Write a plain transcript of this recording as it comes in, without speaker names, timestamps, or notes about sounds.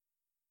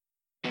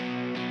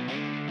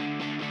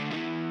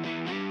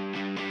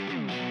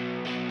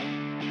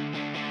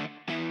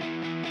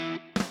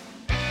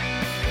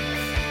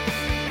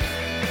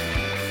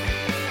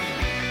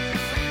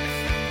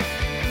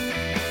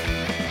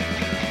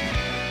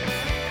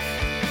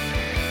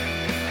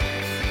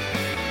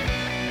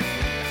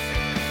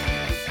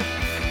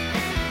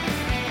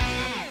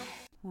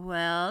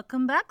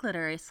Welcome back,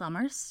 Literary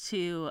Slummers,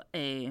 to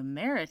a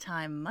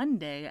Maritime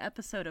Monday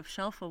episode of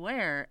Shelf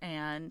Aware.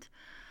 And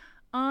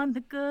on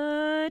the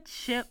good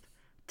ship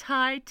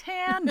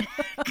Titanic,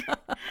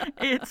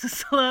 it's a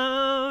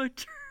slow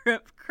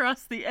trip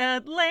across the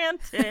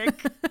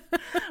Atlantic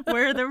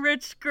where the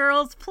rich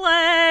girls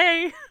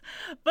play,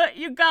 but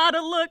you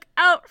gotta look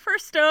out for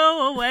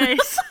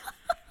stowaways.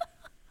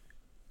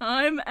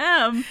 I'm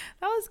Em.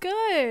 That was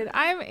good.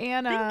 I'm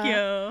Anna. Thank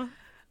you.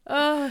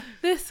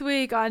 This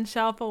week on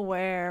Shelf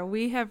Aware,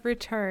 we have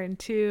returned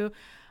to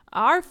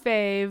our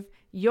fave,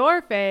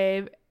 your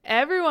fave,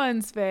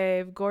 everyone's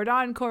fave,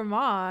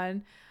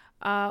 Korman,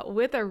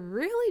 with a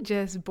really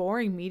just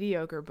boring,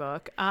 mediocre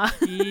book.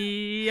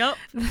 Yep.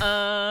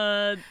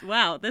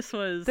 Wow, this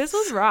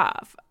was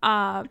rough.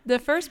 The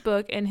first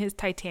book in his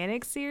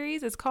Titanic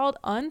series is called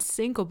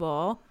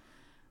Unsinkable.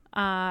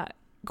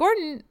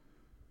 Gordon,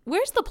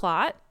 where's the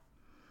plot?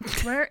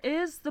 Where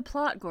is the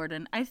plot,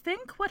 Gordon? I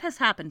think what has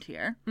happened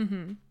here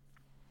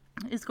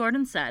is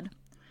Gordon said,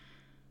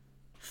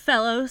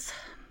 fellows,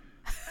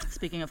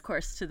 speaking, of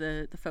course, to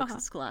the folks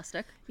at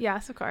Scholastic.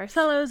 Yes, of course.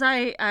 Fellows,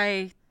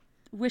 I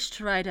wish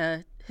to write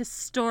a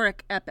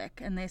historic epic.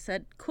 And they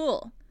said,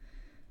 cool.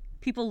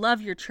 People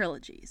love your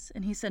trilogies.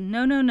 And he said,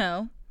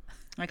 no.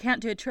 I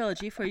can't do a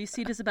trilogy, for you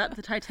see it is about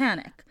the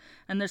Titanic.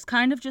 And there's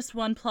kind of just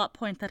one plot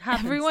point that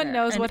happens Everyone there,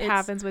 knows and what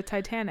happens with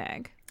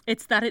Titanic.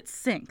 It's that it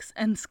sinks.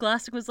 And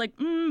Scholastic was like,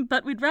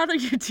 but we'd rather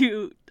you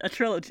do a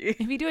trilogy.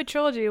 If you do a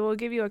trilogy, we'll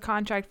give you a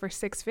contract for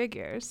 6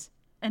 figures.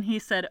 And he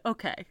said,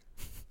 okay,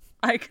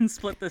 I can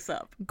split this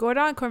up.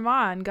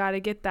 Korman got to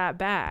get that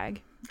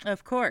bag.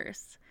 Of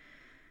course.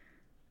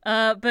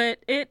 But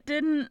it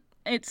didn't,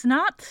 it's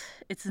not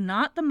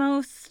the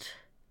most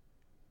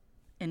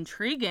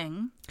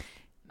intriguing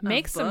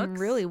Makes some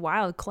really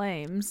wild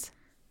claims.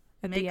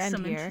 At the end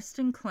some here,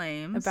 interesting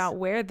claims about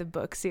where the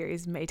book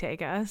series may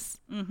take us.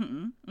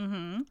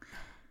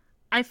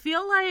 I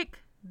feel like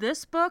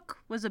this book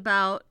was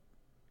about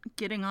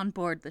getting on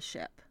board the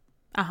ship.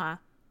 I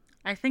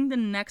think the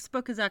next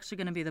book is actually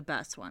going to be the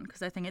best one,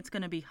 because I think it's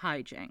going to be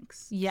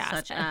hijinks. Yes,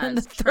 such and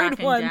as the third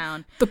tracking one,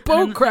 down the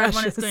boat crashes.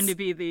 The third one is going to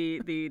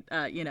be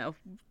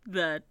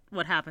the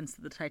what happens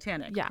to the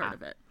Titanic part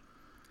of it.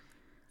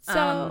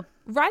 So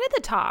right at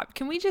the top,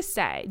 can we just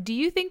say, do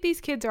you think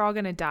these kids are all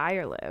going to die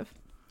or live?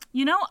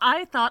 You know,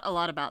 I thought a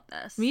lot about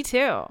this. Me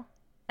too.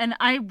 And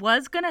I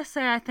was going to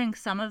say I think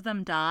some of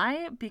them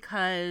die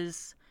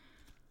because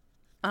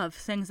of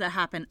things that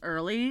happen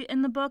early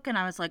in the book. And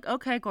I was like,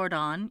 okay,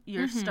 Gordon,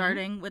 you're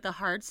starting with a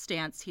hard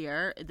stance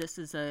here. This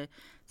is a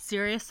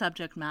serious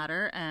subject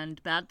matter,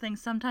 and bad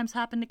things sometimes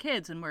happen to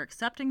kids, and we're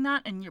accepting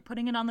that, and you're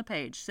putting it on the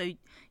page. So,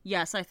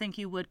 yes, I think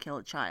you would kill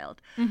a child.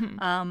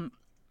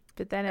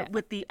 But then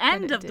with the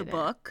end of the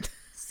book,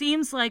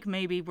 seems like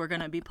maybe we're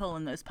going to be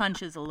pulling those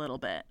punches a little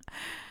bit.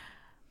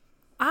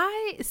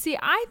 I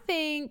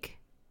think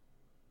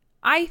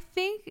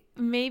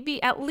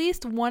maybe at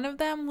least one of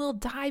them will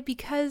die,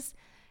 because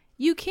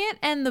you can't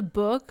end the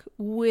book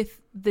with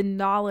the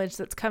knowledge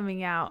that's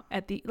coming out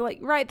at the,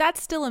 right,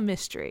 that's still a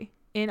mystery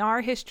in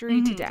our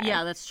history today.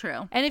 Yeah, that's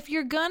true. And if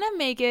you're going to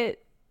make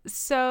it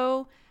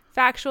so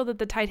factual that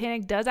the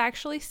Titanic does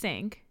actually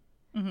sink,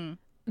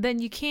 then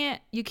you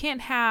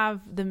can't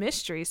have the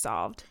mystery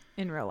solved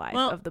in real life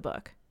of the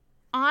book.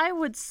 I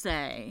would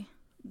say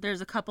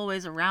there's a couple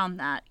ways around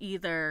that.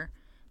 Either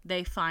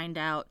they find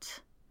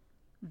out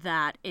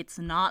that it's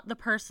not the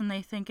person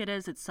they think it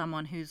is, it's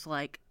someone who's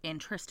like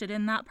interested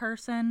in that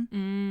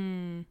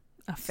person.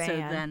 A fan. So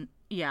then,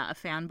 a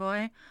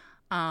fanboy.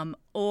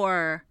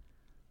 Or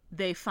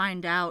they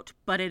find out,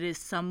 but it is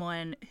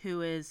someone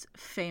who is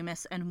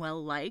famous and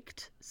well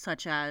liked,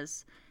 such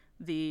as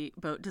the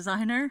boat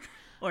designer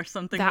or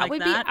something like that. That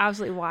would be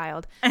absolutely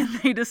wild. And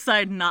they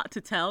decide not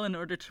to tell in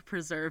order to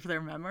preserve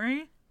their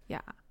memory.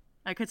 Yeah.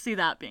 I could see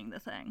that being the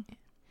thing.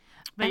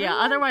 But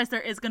otherwise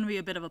there is going to be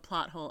a bit of a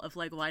plot hole of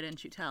like, why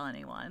didn't you tell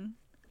anyone?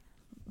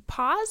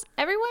 Pause.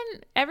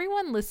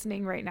 Everyone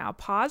listening right now,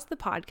 pause the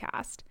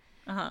podcast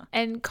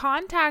and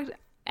contact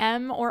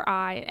Em or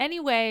I any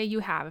way you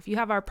have. If you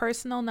have our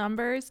personal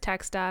numbers,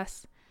 text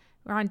us.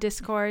 We're on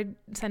Discord.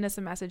 Send us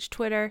a message.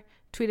 Twitter.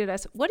 Tweet at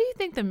us. What do you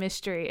think the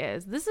mystery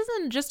is? This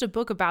isn't just a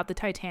book about the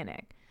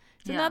Titanic.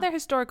 It's another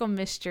historical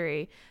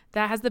mystery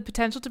that has the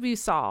potential to be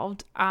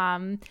solved.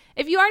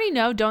 If you already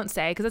know, don't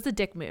say, because that's a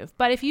dick move.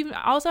 But if you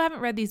also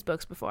haven't read these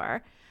books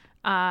before,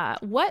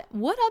 what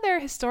other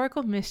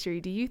historical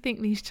mystery do you think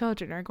these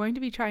children are going to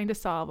be trying to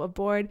solve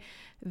aboard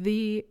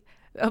the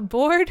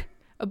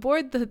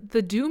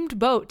doomed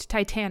boat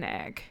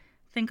Titanic?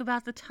 Think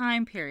about the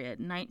time period,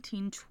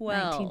 1912.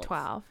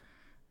 1912.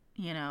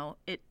 You know,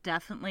 it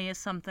definitely is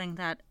something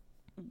that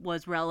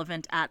was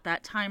relevant at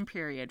that time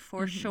period,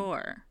 for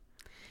sure.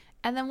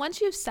 And then once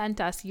you've sent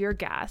us your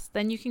guess,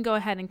 then you can go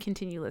ahead and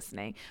continue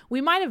listening.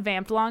 We might have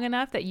vamped long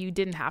enough that you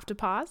didn't have to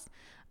pause.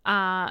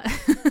 But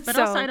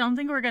also, I don't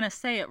think we're going to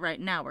say it right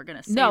now. We're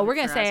going to say we're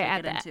going to say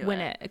it when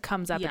it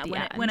comes up at the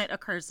end. When it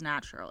occurs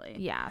naturally.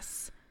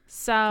 Yes.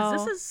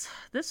 So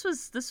this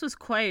was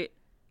quite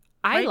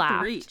I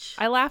laughed. the reach.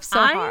 I laughed so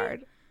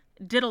hard.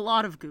 did a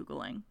lot of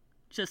Googling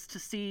just to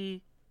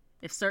see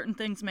if certain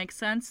things make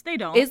sense. They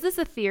don't. Is this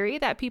a theory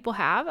that people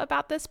have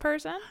about this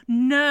person?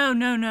 No.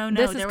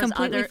 This is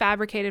completely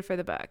fabricated for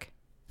the book.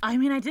 I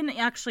mean, I didn't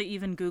actually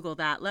even Google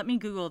that. Let me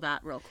Google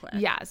that real quick.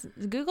 Yes.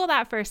 Google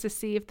that first to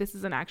see if this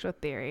is an actual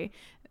theory.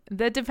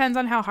 That depends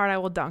on how hard I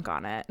will dunk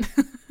on it.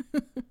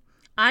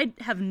 I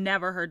have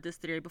never heard this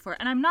theory before,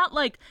 and I'm not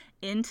like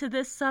into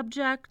this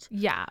subject.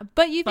 Yeah,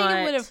 but you think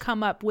it would have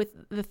come up with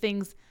the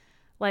things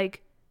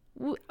like,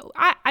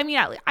 I mean,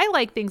 I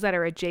like things that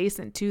are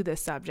adjacent to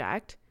this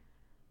subject.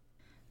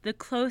 The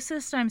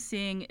closest I'm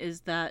seeing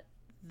is that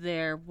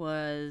there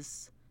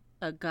was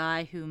a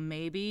guy who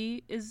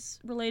maybe is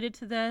related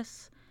to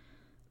this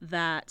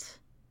that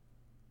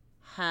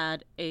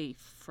had a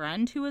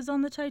friend who was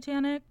on the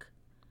Titanic.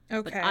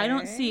 Okay. But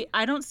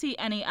I don't see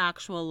any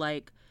actual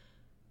like,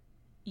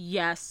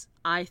 yes,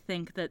 I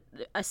think that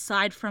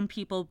aside from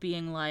people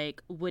being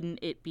like, wouldn't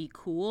it be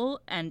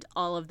cool? And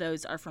all of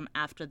those are from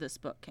after this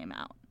book came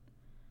out.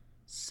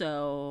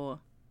 So.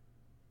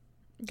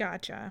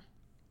 Gotcha.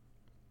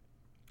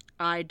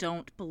 I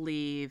don't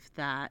believe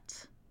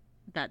that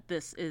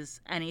this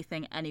is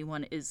anything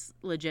anyone is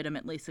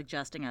legitimately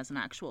suggesting as an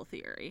actual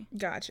theory.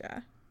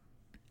 Gotcha.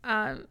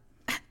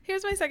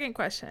 Here's my second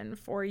question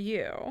for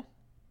you.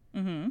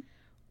 Mm-hmm.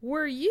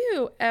 Were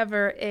you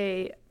ever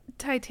a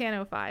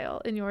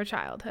Titanophile in your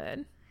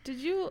childhood?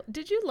 Did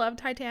you love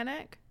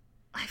Titanic?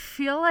 I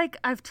feel like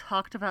I've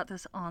talked about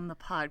this on the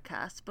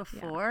podcast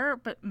before,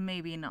 but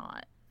maybe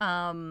not.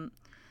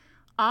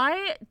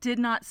 I did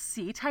not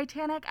see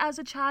Titanic as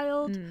a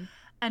child.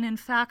 And in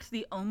fact,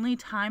 the only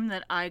time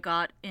that I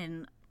got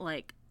in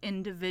like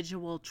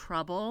individual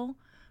trouble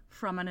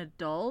from an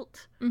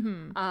adult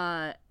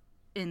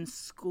in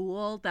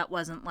school that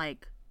wasn't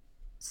like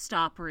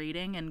stop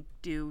reading and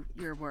do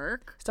your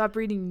work. Stop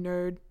reading,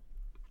 nerd.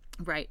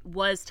 Right.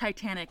 Was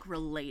Titanic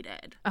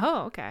related.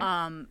 Oh, okay.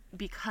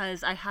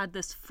 Because I had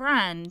this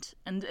friend,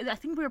 and I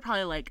think we were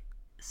probably like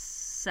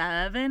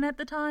 7 at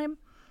the time.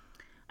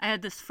 I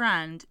had this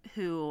friend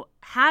who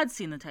had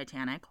seen the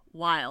Titanic,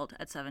 wild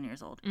at 7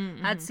 years old,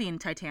 had seen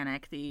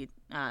Titanic, the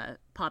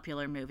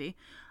popular movie.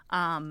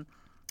 And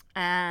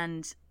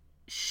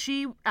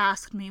she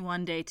asked me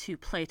one day to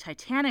play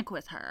Titanic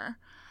with her.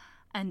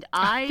 And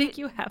I think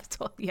you have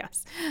told,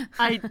 yes.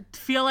 I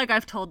feel like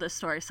I've told this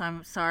story, so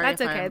I'm sorry.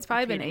 That's okay. It's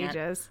probably been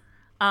ages.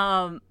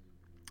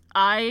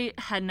 I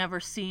had never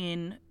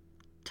seen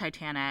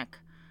Titanic.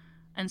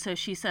 And so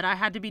she said I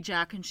had to be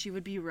Jack and she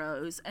would be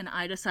Rose. And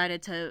I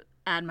decided to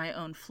add my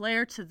own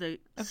flair to the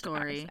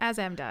story. Course, as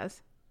Em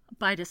does.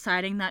 By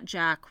deciding that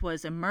Jack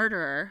was a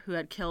murderer who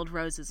had killed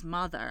Rose's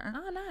mother.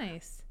 Oh,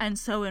 nice. And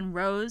so when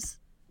Rose,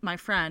 my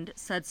friend,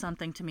 said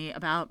something to me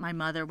about my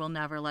mother will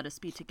never let us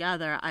be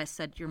together, I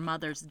said, your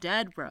mother's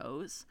dead,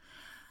 Rose.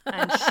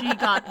 And she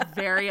got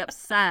very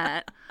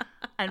upset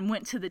and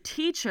went to the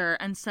teacher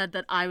and said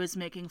that I was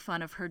making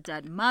fun of her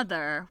dead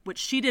mother, which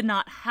she did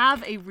not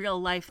have a real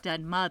life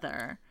dead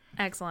mother.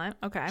 Excellent.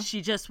 Okay.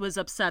 She just was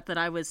upset that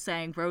I was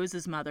saying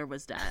Rose's mother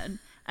was dead.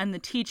 And the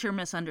teacher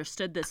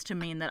misunderstood this to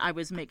mean that I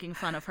was making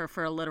fun of her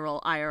for a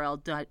literal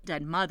IRL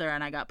dead mother,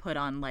 and I got put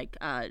on like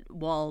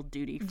wall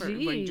duty for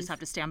where you just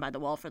have to stand by the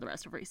wall for the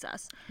rest of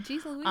recess.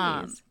 Jeez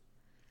Louise.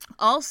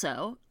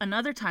 Also,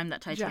 another time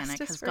that Titanic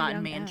has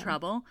gotten me in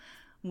trouble,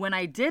 when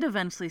I did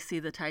eventually see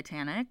the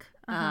Titanic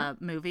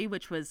movie,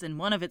 which was in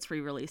one of its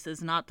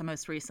re-releases, not the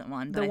most recent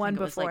one. But the one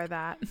before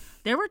that.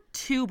 There were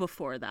 2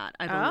 before that,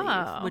 I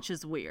believe, which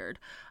is weird.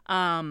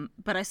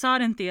 But I saw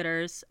it in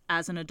theaters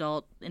as an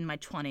adult in my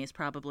 20s,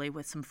 probably,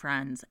 with some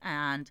friends.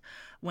 And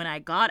when I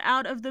got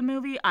out of the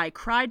movie, I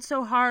cried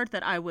so hard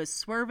that I was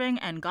swerving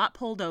and got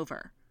pulled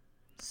over.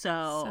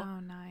 So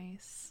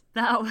nice.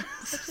 That was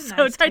such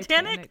a nice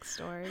Titanic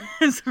story.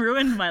 Has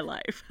ruined my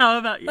life. How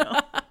about you?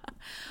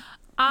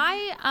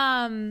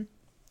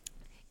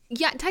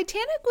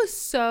 Titanic was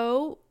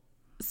so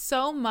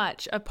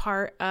much a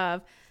part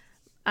of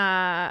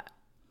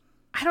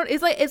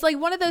it's like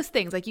one of those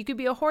things. Like you could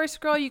be a horse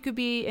girl, you could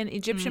be an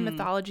Egyptian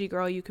mythology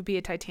girl, you could be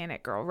a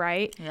Titanic girl,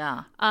 right?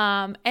 Yeah.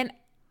 And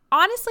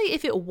honestly,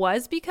 if it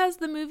was because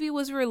the movie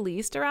was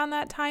released around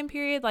that time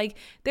period, like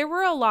there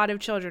were a lot of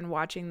children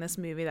watching this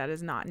movie that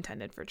is not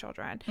intended for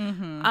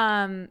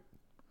children.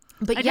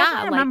 But I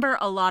definitely remember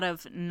a lot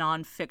of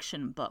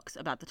nonfiction books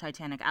about the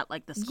Titanic at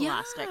like the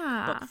Scholastic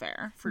Book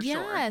Fair, for sure.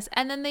 Yes,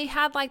 and then they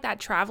had like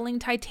that traveling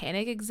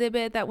Titanic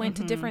exhibit that went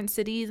to different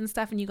cities and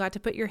stuff, and you got to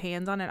put your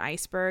hands on an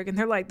iceberg, and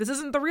they're like, this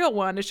isn't the real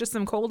one, it's just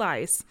some cold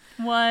ice.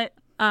 What?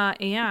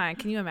 Yeah,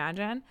 can you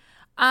imagine?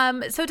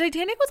 So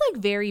Titanic was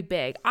like very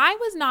big. I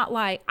was not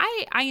like,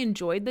 I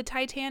enjoyed the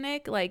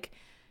Titanic, like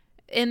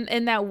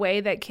in that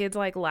way that kids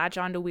like latch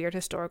on to weird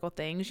historical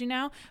things, you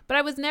know? But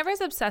I was never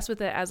as obsessed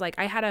with it as like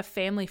I had a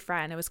family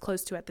friend I was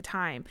close to at the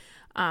time,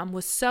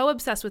 was so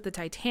obsessed with the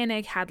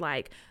Titanic, had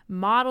like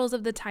models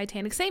of the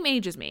Titanic, same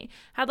age as me,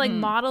 had like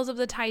models of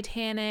the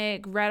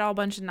Titanic, read all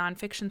bunch of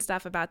nonfiction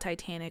stuff about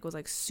Titanic, was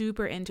like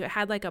super into it,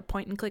 had like a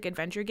point and click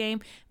adventure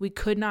game we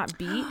could not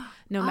beat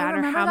no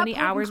matter how many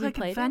hours we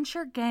played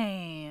adventure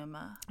game.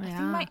 I think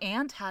my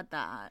aunt had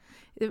that.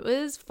 It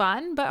was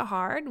fun but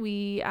hard.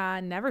 We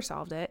never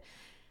solved it.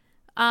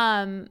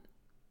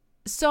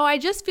 So I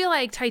just feel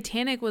like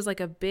Titanic was like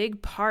a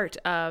big part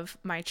of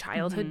my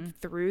childhood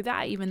through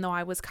that, even though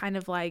I was kind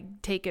of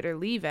like take it or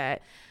leave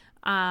it.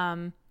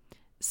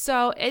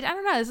 So I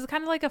don't know. This is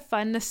kind of like a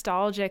fun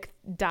nostalgic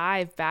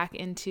dive back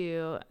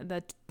into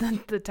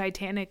the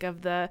Titanic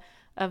of the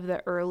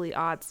early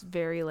aughts,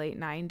 very late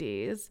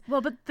 90s.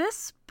 Well, but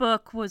this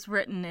book was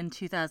written in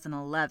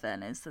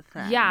 2011 is the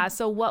thing. Yeah.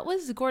 So what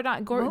was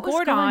Gordon?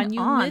 Gordon,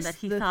 you missed that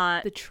he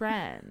thought the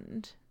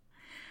trend.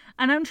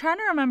 And I'm trying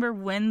to remember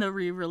when the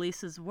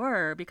re-releases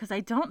were, because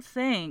I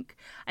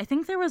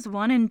think there was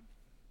one in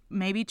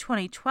maybe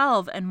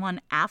 2012 and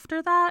one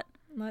after that.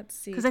 Let's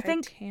see. Because I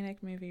think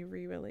Titanic movie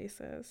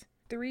re-releases.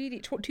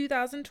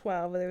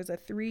 2012, there was a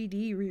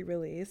 3D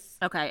re-release.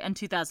 Okay, and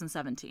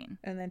 2017.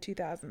 And then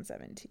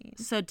 2017.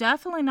 So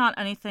definitely not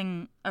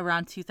anything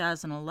around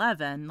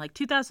 2011. Like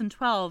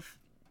 2012,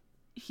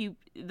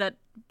 that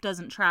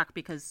doesn't track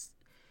because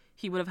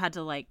he would have had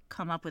to like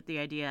come up with the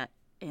idea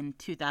in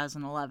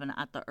 2011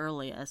 at the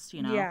earliest,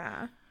 you know?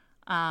 Yeah.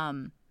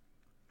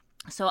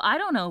 So I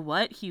don't know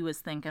what he was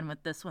thinking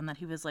with this one, that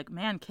he was like,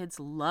 man, kids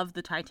love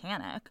the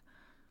Titanic.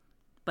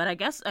 But I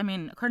guess, I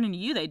mean, according to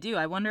you, they do.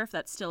 I wonder if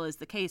that still is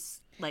the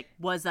case. Like,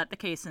 was that the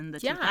case in the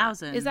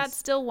 2000s? Is that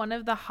still one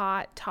of the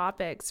hot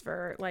topics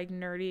for, like,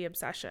 nerdy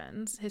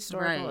obsessions,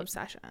 historical Right.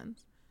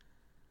 obsessions?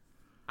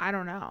 I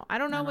don't know. I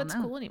don't know what's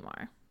cool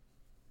anymore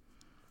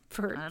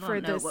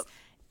for this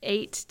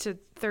 8 to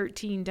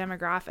 13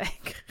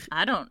 demographic.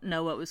 I don't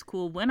know what was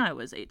cool when I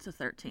was 8 to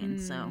 13,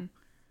 so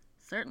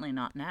certainly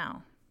not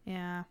now.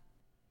 Yeah.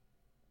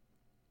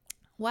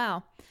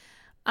 Wow.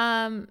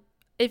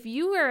 If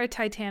you were a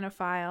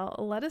Titanophile,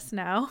 let us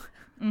know.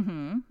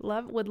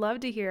 Would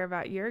love to hear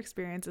about your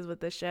experiences with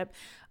this ship.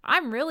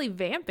 I'm really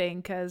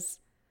vamping because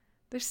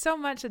there's so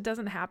much that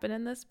doesn't happen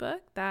in this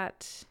book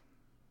that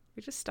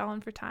you're just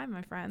stalling for time,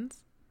 my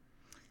friends.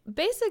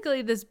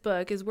 Basically, this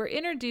book is we're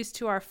introduced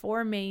to our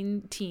 4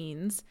 main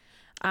teens.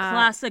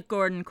 Classic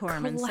Gordon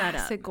Korman setup.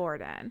 Classic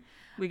Gordon.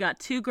 We got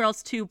 2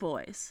 girls, 2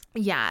 boys.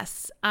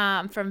 Yes.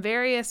 From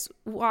various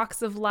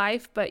walks of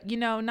life, but, you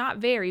know, not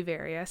very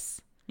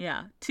various.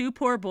 Yeah, 2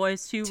 poor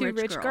boys, 2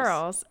 rich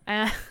girls.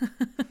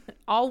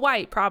 All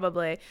white,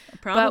 probably.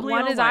 Probably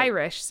but one is white.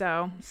 Irish,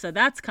 so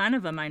that's kind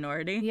of a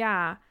minority.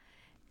 yeah.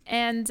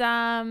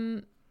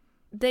 And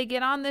they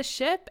get on this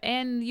ship,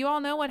 and you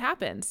all know what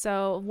happens.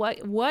 So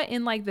what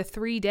in like the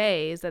 3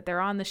 days that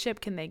they're on the ship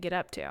can they get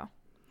up to?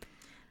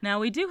 Now,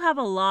 we do have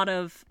a lot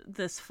of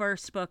this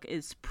first book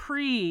is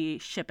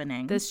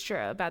pre-shippening. That's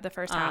true. About the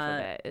first half of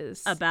it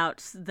is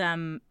about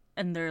them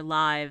and their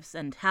lives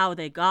and how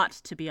they got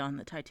to be on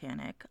the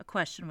Titanic, a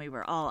question we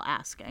were all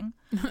asking.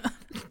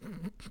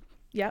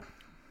 Yep.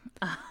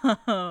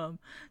 So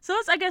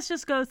let's, I guess,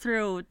 just go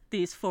through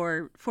these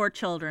four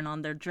children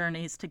on their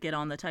journeys to get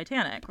on the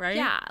Titanic, right?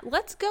 Yeah.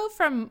 Let's go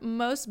from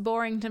most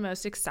boring to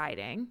most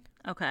exciting.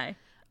 Okay.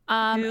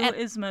 Who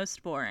is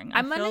most boring?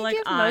 I'm going to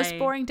give most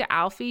boring to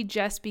Alfie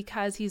just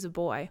because he's a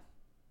boy.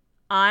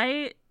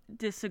 I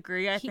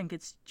disagree. I think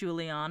it's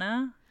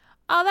Juliana.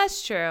 Oh,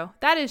 that's true.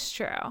 That is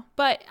true.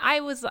 But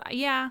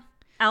yeah.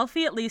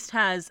 Alfie at least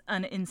has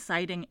an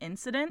inciting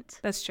incident.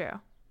 That's true.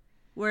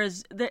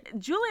 Whereas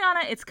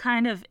Juliana, it's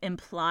kind of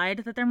implied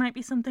that there might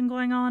be something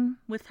going on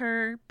with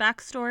her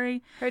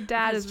backstory. Her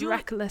dad is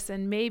reckless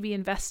and maybe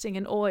investing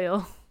in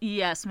oil.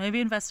 Yes,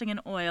 maybe investing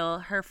in oil.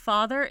 Her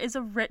father is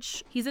a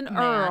rich He's an man.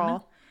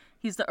 earl.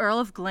 He's the Earl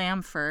of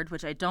Glamford,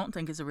 which I don't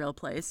think is a real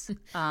place.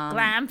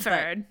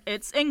 Glamford.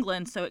 It's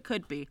England, so it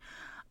could be.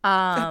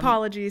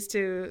 Apologies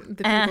to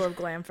the people of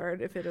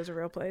Glamford if it is a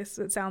real place.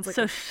 It sounds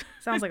like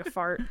sounds like a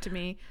fart to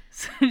me.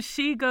 So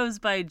she goes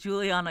by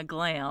Juliana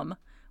Glam,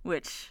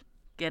 which,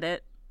 get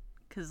it?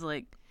 Because,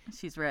 like,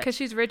 she's rich. Because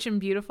she's rich and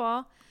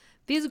beautiful.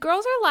 These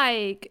girls are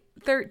like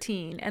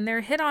 13 and they're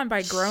hit on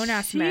by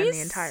grown-ass men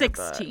the entire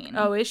 16. book.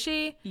 Oh, is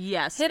she?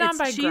 Yes. Hit on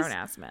by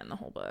grown-ass men the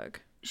whole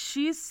book.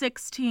 She's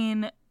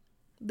 16.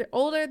 They're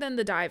older than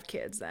the dive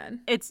kids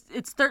then. It's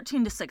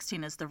 13 to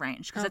 16 is the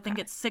range because I think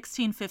it's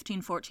 16,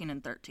 15, 14,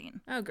 and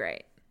 13. Oh,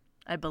 great.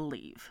 I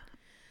believe.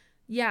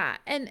 Yeah.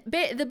 And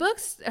the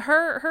book's,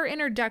 her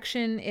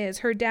introduction is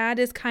her dad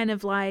is kind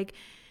of like,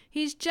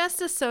 he's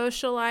just a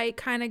socialite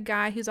kind of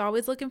guy who's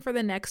always looking for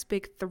the next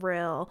big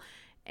thrill.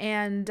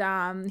 And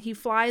he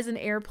flies an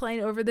airplane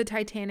over the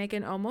Titanic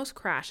and almost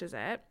crashes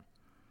it.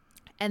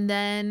 And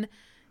then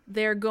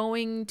They're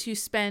going to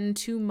spend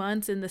 2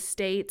 months in the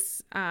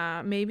States,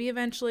 maybe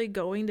eventually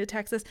going to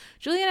Texas.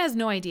 Juliana has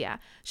no idea.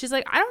 She's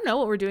like, I don't know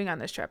what we're doing on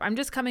this trip. I'm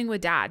just coming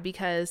with Dad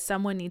because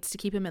someone needs to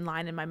keep him in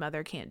line and my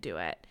mother can't do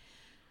it.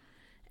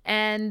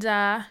 And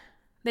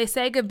they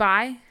say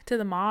goodbye to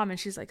the mom and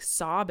she's like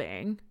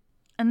sobbing.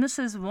 And this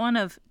is one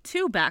of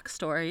 2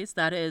 backstories.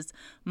 That is,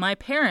 my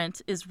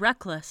parent is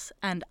reckless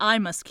and I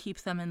must keep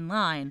them in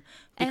line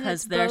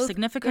because their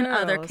significant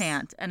other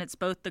can't. And it's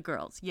both the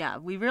girls. Yeah,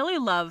 we really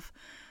love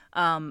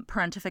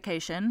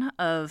parentification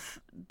of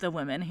the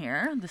women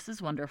here. This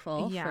is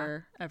wonderful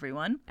for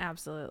everyone.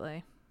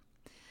 Absolutely.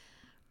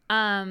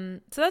 So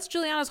that's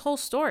Juliana's whole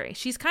story.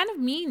 She's kind of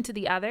mean to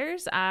the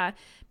others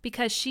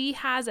because she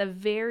has a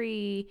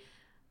very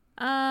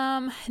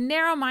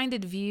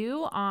narrow-minded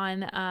view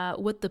on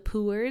what the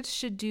poors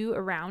should do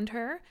around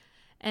her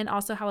and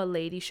also how a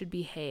lady should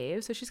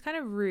behave. So she's kind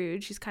of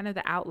rude. She's kind of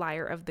the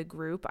outlier of the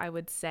group, I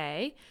would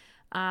say.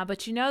 But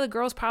the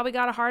girl's probably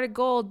got a heart of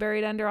gold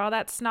buried under all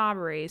that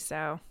snobbery,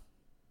 so.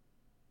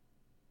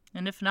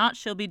 And if not,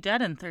 she'll be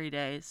dead in 3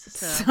 days.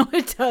 So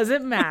it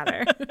doesn't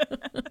matter.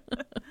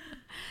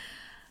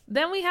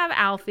 Then we have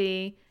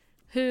Alfie,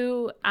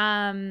 who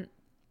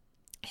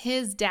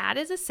his dad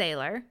is a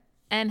sailor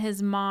and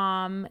his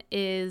mom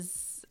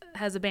has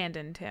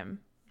abandoned him.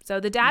 So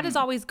the dad is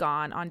always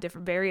gone on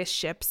various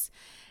ships,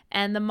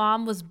 and the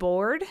mom was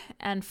bored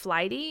and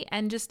flighty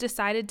and just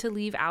decided to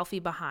leave Alfie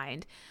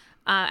behind.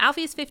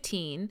 Alfie is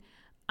 15,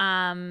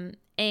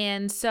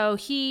 and so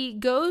he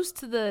goes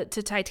to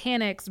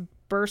Titanic's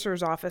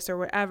bursar's office or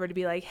whatever to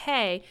be like,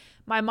 hey,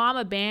 my mom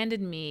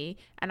abandoned me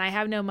and I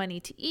have no money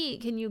to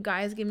eat. Can you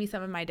guys give me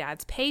some of my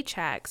dad's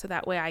paycheck so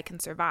that way I can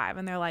survive?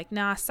 And they're like,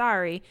 nah,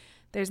 sorry.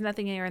 There's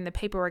nothing here in the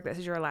paperwork that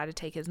says you're allowed to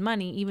take his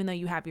money, even though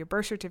you have your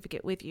birth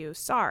certificate with you.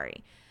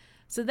 Sorry.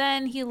 So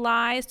then he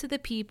lies to the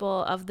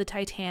people of the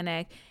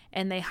Titanic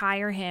and they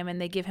hire him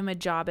and they give him a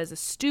job as a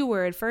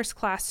steward,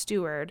 first-class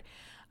steward.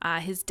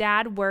 His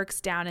dad works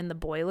down in the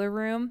boiler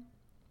room,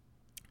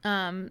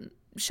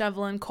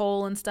 shoveling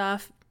coal and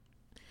stuff.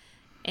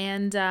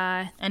 And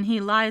he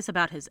lies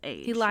about his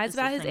age. He lies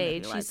about his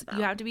age.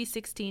 You have to be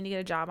 16 to get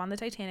a job on the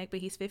Titanic,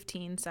 but he's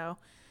 15, so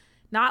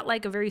not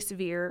like a very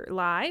severe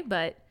lie,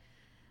 but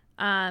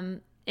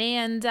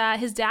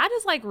his dad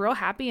is like real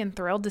happy and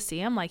thrilled to see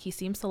him. Like he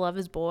seems to love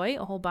his boy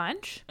a whole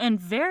bunch. And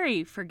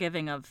very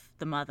forgiving of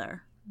the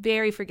mother.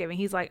 Very forgiving.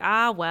 He's like,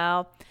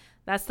 well,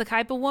 that's the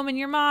type of woman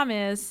your mom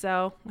is,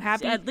 so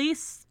happy. At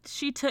least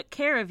she took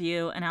care of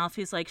you. And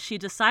Alfie's like, she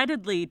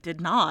decidedly did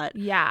not.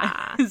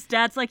 Yeah. His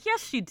dad's like,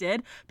 yes, she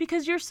did,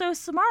 because you're so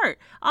smart.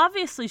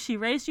 Obviously, she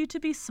raised you to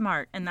be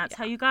smart, and that's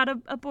how you got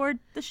aboard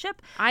the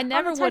ship. I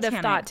never would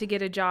have thought to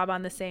get a job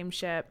on the same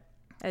ship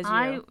as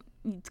you.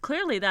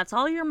 Clearly, that's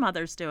all your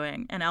mother's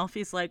doing. And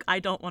Alfie's like, I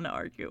don't want to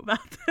argue about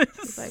this.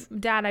 He's like,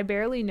 Dad, I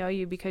barely know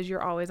you because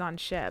you're always on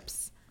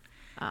ships.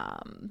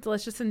 So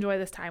let's just enjoy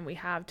this time we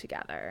have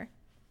together.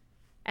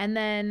 And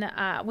then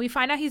we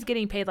find out he's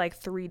getting paid like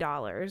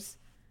 $3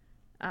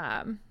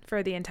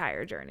 for the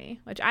entire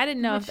journey, which I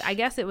didn't know. I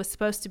guess it was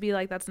supposed to be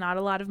like that's not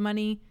a lot of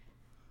money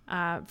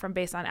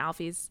based on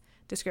Alfie's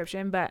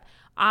description, but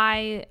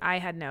I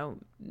had no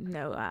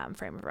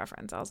frame of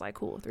reference. I was like,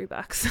 cool,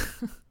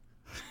 $3.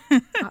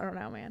 I don't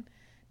know, man.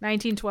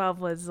 1912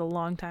 was a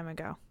long time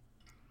ago.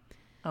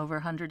 Over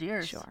 100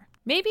 years. Sure.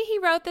 Maybe he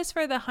wrote this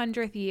for the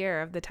 100th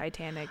year of the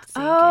Titanic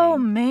sinking. Oh,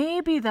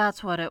 maybe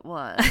that's what it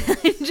was.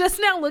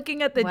 Just now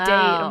looking at the date,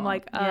 I'm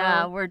like, oh.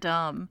 Yeah, we're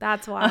dumb.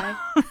 That's why.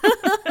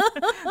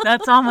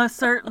 That's almost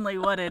certainly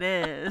what it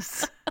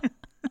is.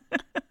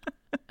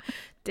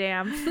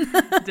 Damn.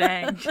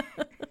 Dang.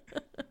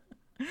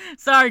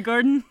 Sorry,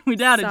 Gordon. We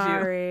doubted you.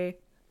 Sorry.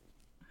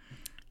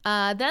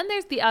 Then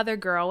there's the other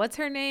girl. What's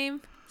her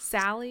name?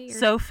 Sally?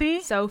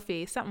 Sophie?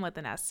 Sophie. Something with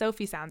an S.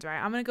 Sophie sounds right.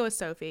 I'm going to go with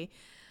Sophie.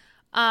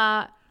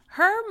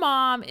 Her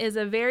mom is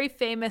a very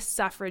famous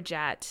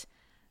suffragist,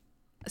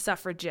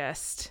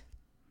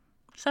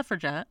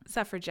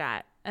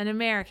 an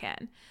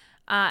American,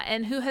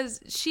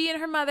 and she and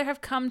her mother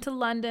have come to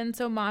London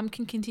so mom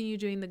can continue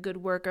doing the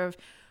good work of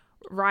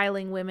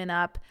riling women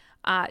up.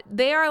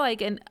 They are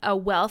like a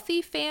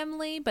wealthy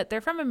family, but they're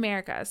from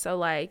America. So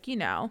like,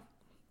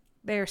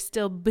 they're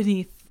still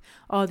beneath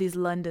all these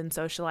London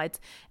socialites.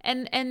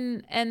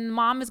 And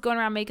mom is going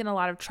around making a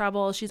lot of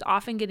trouble. She's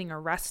often getting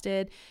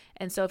arrested.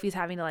 And Sophie's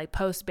having to like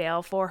post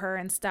bail for her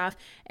and stuff.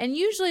 And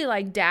usually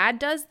like dad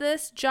does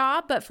this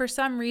job, but for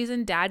some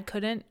reason dad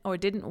couldn't or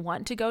didn't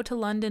want to go to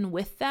London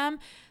with them.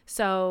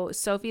 So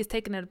Sophie has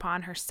taken it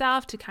upon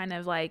herself to kind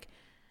of like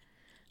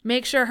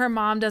make sure her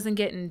mom doesn't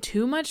get in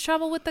too much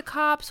trouble with the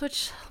cops,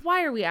 which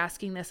why are we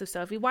asking this of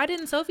Sophie? Why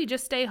didn't Sophie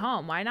just stay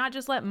home? Why not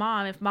just let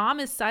mom, if mom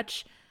is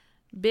such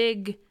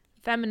big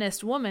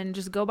feminist woman,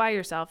 just go by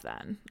yourself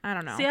then? I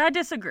don't know. See, I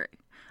disagree.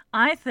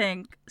 I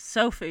think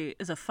Sophie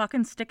is a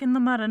fucking stick in the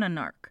mud and a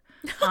narc.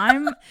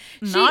 I'm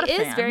not a fan.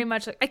 She is very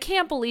much like, I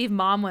can't believe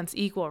mom wants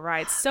equal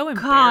rights. So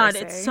embarrassing. God,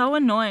 it's so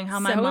annoying how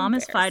my So mom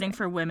is fighting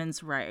for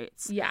women's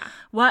rights. Yeah.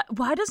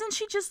 Why doesn't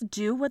she just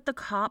do what the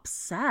cop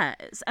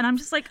says? And I'm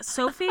just like,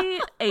 Sophie,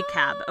 a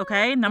cab,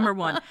 okay? Number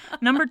one.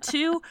 Number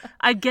two,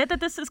 I get that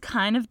this is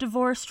kind of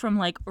divorced from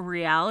like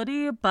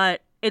reality,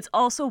 but it's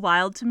also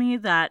wild to me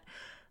that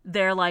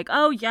they're like,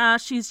 oh yeah,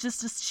 she's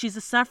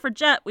a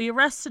suffragette. We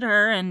arrested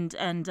her and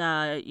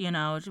you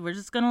know, we're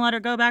just gonna let her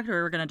go back to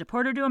her. We're gonna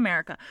deport her to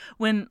America.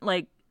 When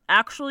like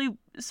actually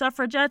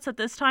suffragettes at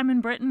this time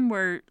in Britain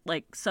were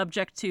like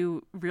subject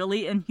to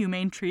really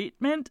inhumane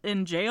treatment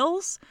in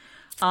jails.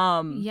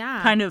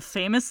 Kind of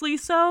famously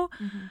so.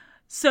 Mm-hmm.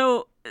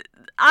 So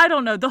I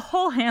don't know, the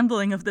whole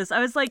handling of this,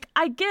 I was like,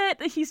 I get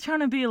that he's trying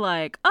to be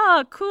like,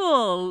 oh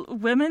cool,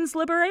 women's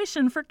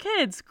liberation for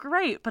kids,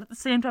 great. But at the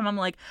same time, I'm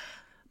like,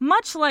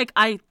 much like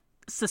I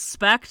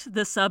suspect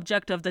the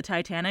subject of the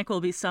Titanic will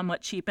be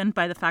somewhat cheapened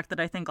by the fact that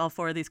I think all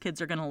 4 of these kids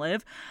are going to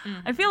live.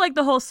 Mm-hmm. I feel like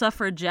the whole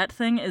suffragette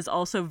thing is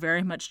also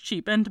very much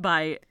cheapened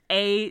by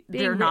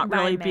they're not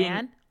really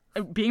being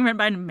written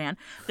by a man.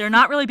 They're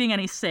not really being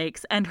any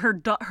stakes, and her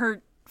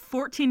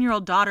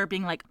 14-year-old daughter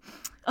being like,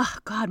 oh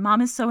God, mom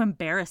is so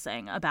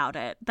embarrassing about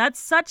it. That's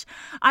such.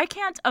 I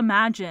can't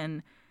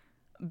imagine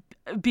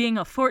being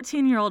a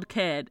 14-year-old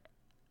kid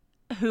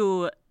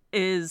who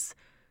is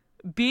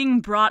being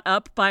brought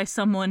up by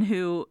someone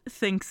who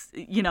thinks,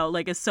 you know,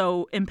 like is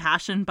so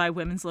impassioned by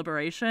women's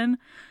liberation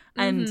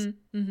and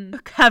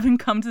having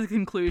come to the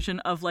conclusion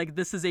of like,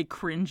 this is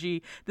chuggy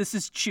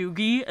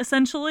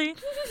essentially.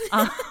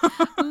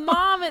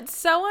 Mom, it's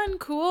so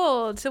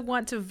uncool to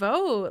want to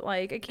vote.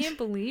 Like, I can't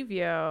believe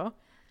you.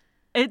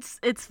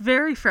 It's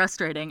very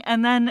frustrating.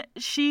 And then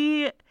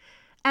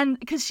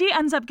because she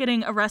ends up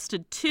getting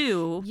arrested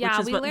too, yeah,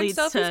 which is what leads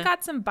Sophie's to...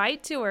 got some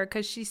bite to her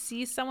because she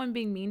sees someone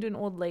being mean to an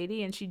old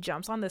lady and she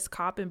jumps on this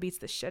cop and beats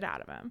the shit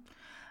out of him.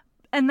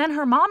 And then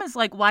her mom is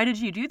like, why did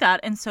you do that?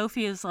 And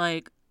Sophie is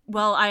like,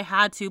 well, I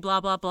had to,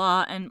 blah, blah,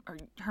 blah. And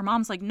her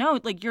mom's like,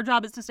 no, like your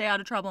job is to stay out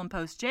of trouble and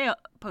post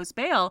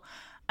bail.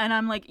 And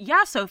I'm like,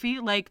 yeah, Sophie,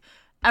 like...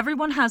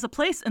 Everyone has a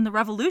place in the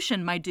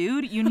revolution, my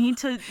dude. You need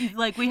to,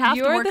 like, we have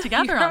to work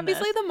together on this.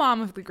 You're obviously the mom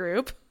of the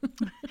group.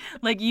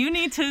 Like, you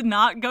need to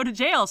not go to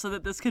jail so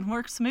that this can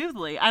work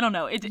smoothly. I don't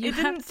know. It didn't...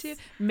 have to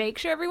make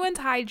sure everyone's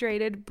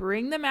hydrated,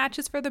 bring the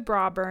matches for the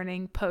bra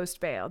burning, post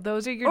bail.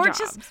 Those are your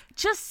jobs. Or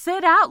just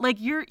sit out. Like,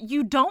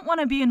 you don't want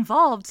to be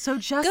involved, so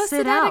just go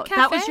sit out. At a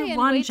cafe that was your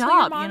one wait job, till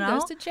your mom you know?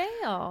 goes to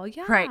jail.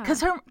 Yeah. Right,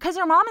 because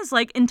her mom is,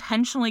 like,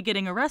 intentionally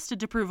getting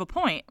arrested to prove a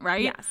point,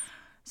 right? Yes.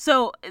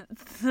 So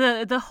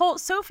the whole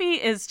Sophie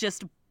is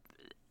just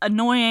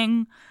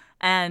annoying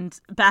and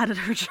bad at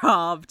her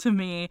job to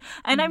me.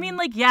 And I mean,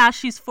 like, yeah,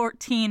 she's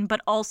 14, but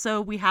also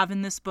we have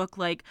in this book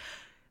like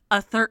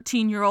a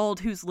 13-year-old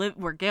who's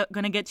we're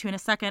going to get to in a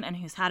second, and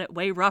who's had it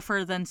way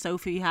rougher than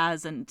Sophie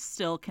has and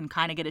still can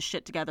kind of get his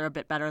shit together a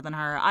bit better than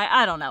her.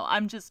 I don't know.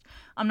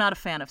 I'm not a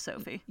fan of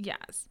Sophie.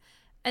 Yes.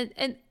 And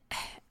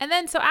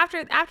then so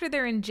after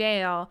they're in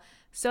jail,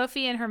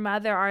 Sophie and her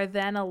mother are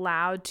then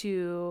allowed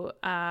to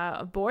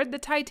board the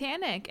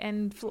Titanic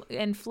and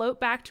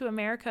float back to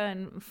America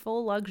in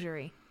full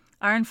luxury.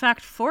 Are in fact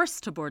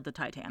forced to board the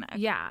Titanic.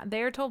 Yeah,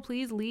 they are told,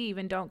 please leave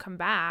and don't come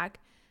back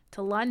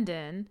to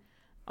London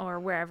or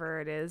wherever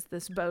it is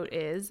this boat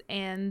is.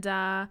 And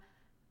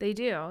they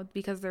do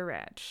because they're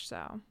rich.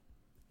 So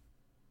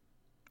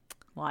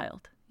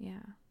wild. Yeah.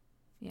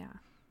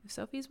 If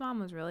Sophie's mom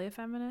was really a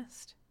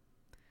feminist,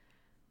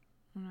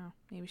 I don't know.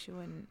 Maybe she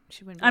wouldn't.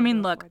 I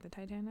mean, look, the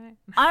Titanic.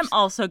 I'm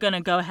also going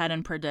to go ahead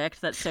and predict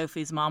that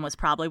Sophie's mom was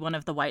probably one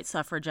of the white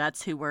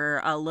suffragettes who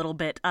were a little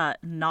bit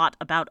not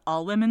about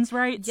all women's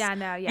rights.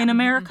 In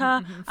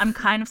America. I'm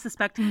kind of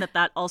suspecting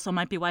that also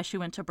might be why she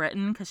went to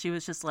Britain, because she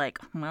was just like,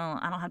 well,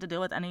 I don't have to deal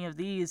with any of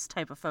these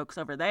type of folks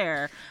over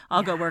there.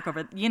 I'll go work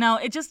over. You know,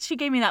 she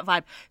gave me that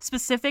vibe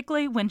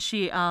specifically when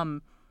she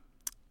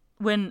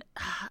when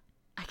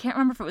I can't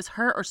remember if it was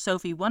her or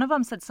Sophie. One of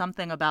them said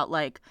something about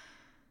like,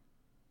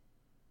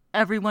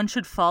 everyone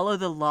should follow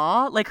the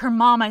law. Like her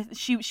mom,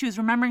 she was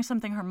remembering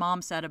something her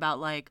mom said about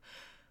like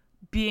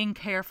being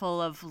careful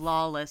of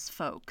lawless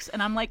folks.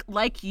 And I'm like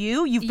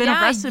you've been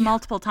arrested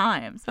multiple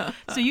times.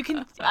 So you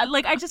can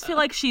I just feel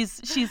like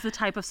she's the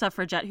type of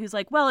suffragette who's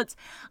like, well,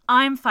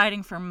 I'm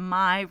fighting for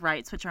my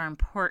rights, which are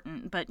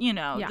important. But you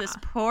know, this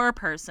poor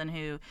person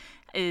who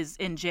is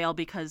in jail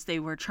because they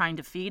were trying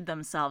to feed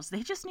themselves,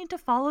 they just need to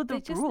follow the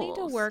rules. They just need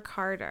to work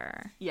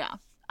harder. Yeah.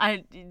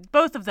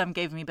 Both of them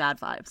gave me bad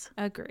vibes.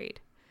 Agreed.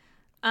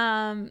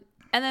 And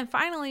then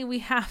finally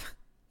we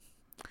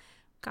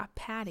got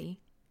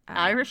Patty.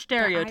 Irish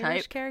stereotype. The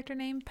Irish character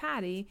named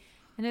Patty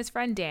and his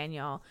friend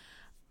Daniel.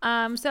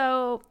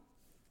 So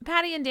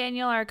Patty and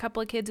Daniel are a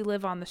couple of kids who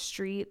live on the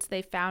streets.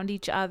 They found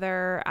each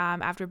other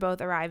after both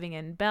arriving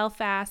in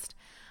Belfast.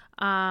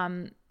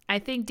 I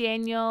think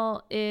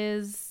Daniel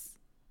is...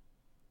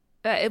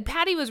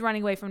 Patty was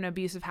running away from an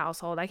abusive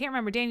household. I can't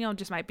remember. Daniel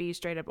just might be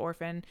straight up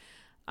orphan.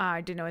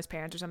 Didn't know his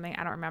parents or something.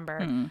 I don't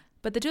remember.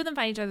 But the two of them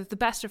find each other the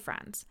best of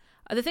friends.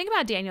 The thing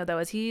about Daniel, though,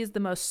 is he's the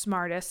most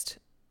smartest,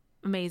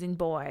 amazing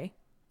boy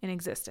in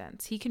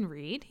existence. He can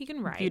read. He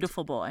can write.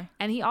 Beautiful boy.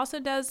 And he also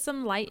does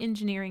some light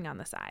engineering on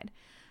the side.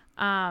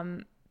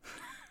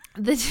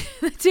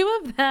 The two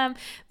of them,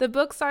 the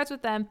book starts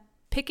with them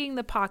picking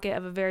the pocket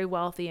of a very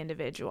wealthy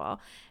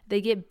individual. They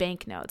get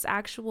banknotes,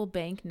 actual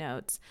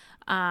banknotes,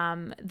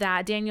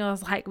 that Daniel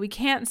is like, we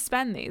can't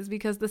spend these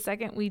because the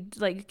second we,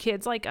 like,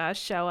 kids like us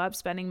show up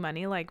spending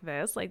money like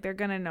this, like, they're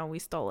gonna know we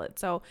stole it.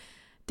 So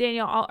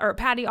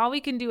Patty, all we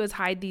can do is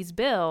hide these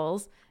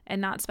bills and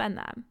not spend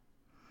them.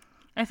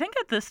 I think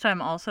at this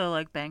time also,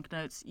 like,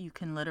 banknotes you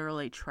can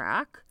literally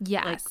track.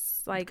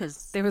 Yes, like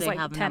because there was they like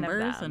have 10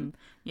 numbers of them. and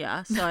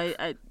yeah. So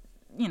I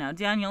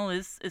Daniel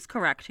is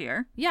correct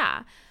here.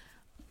 Yeah.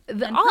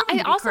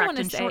 I also want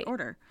to say, short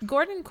order.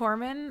 Gordon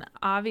Korman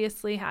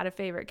obviously had a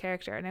favorite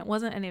character, and it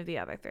wasn't any of the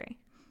other three.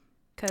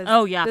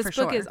 Because this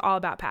book is all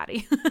about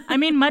Patty. I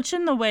mean, much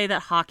in the way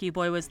that Hockey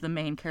Boy was the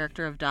main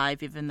character of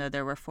Dive, even though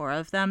there were 4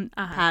 of them,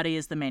 Patty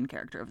is the main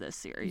character of this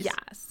series.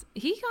 Yes.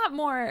 He got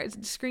more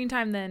screen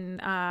time than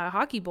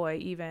Hockey Boy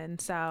even.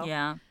 So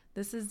yeah,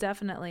 this is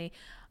definitely,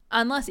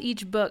 unless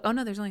each book, oh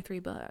no, there's only 3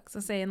 books.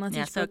 I'll say unless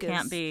each book it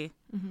can't be.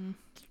 Mm-hmm.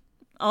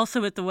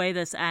 Also, with the way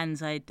this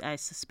ends, I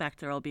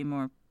suspect there will be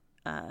more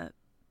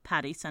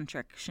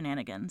Patty-centric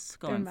shenanigans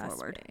going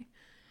forward. Be.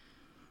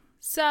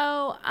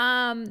 So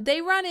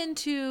they run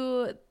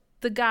into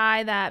the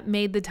guy that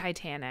made the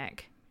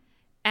Titanic,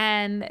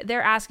 and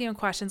they're asking him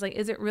questions like,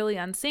 is it really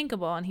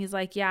unsinkable? And he's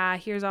like, yeah,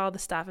 here's all the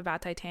stuff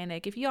about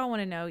Titanic. If you all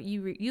want to know,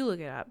 you look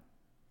it up.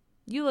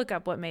 You look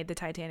up what made the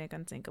Titanic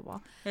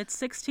unsinkable. It's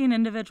 16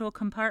 individual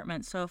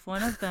compartments, so if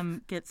one of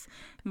them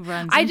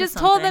runs I just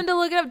told them to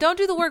look it up. Don't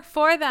do the work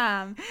for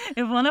them.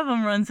 If one of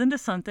them runs into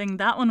something,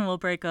 that one will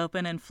break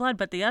open and flood,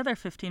 but the other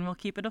 15 will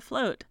keep it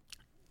afloat.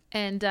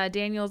 And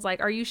Daniel's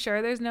like, are you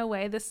sure there's no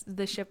way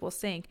the ship will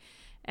sink?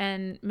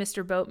 And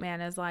Mr.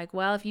 Boatman is like,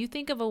 well, if you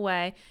think of a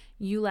way,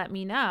 you let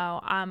me know.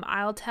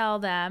 I'll tell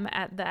them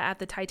at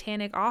the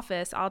Titanic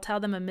office. I'll tell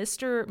them a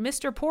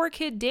Mr. Poor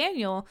Kid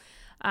Daniel.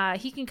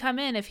 He can come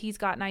in if he's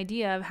got an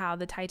idea of how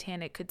the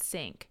Titanic could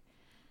sink.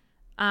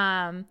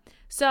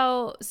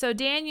 So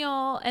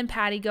Daniel and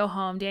Patty go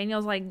home.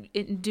 Daniel's like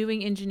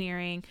doing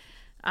engineering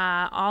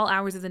all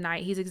hours of the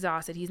night. He's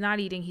exhausted. He's not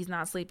eating. He's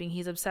not sleeping.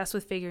 He's obsessed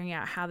with figuring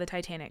out how the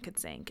Titanic could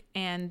sink.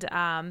 And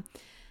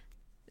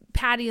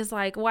Patty is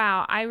like,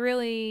 wow,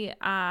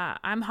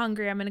 I'm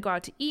hungry. I'm going to go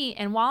out to eat.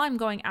 And while I'm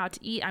going out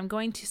to eat, I'm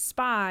going to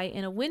spy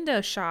in a window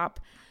shop,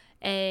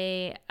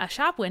 a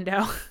shop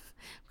window.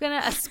 I'm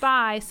going to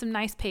spy some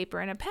nice paper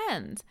and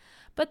pens.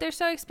 But they're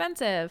so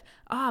expensive.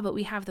 But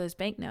we have those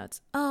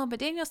banknotes. Oh, but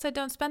Daniel said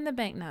don't spend the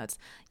banknotes.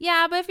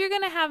 Yeah, but if you're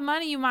going to have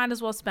money, you might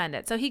as well spend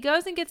it. So he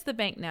goes and gets the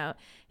banknote.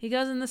 He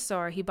goes in the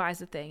store. He buys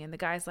the thing. And the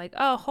guy's like,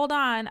 oh, hold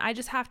on. I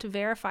just have to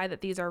verify that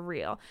these are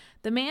real.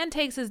 The man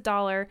takes his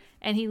dollar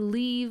and he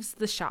leaves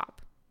the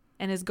shop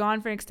and is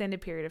gone for an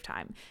extended period of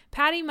time.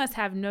 Patty must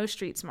have no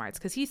street smarts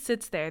because he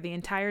sits there the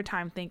entire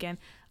time thinking,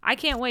 I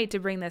can't wait to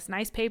bring this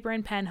nice paper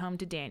and pen home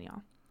to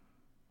Daniel.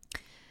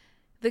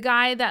 The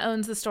guy that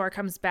owns the store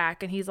comes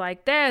back and he's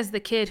like, there's the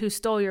kid who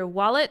stole your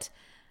wallet.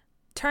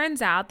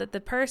 Turns out that the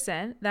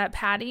person that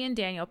Patty and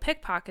Daniel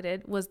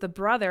pickpocketed was the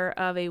brother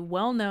of a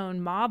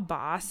well-known mob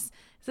boss.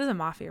 This is a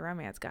mafia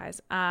romance,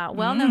 guys.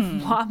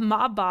 Well-known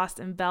mob boss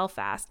in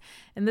Belfast.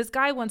 And this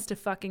guy wants to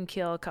fucking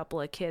kill a couple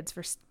of kids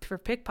for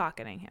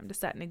pickpocketing him to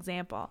set an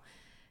example.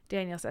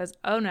 Daniel says,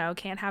 oh no,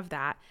 can't have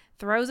that.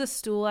 Throws a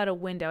stool at a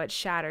window. It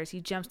shatters. He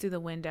jumps through the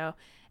window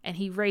and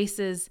he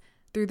races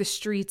through the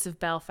streets of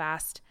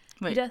Belfast.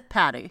 Wait,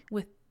 Patty.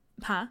 You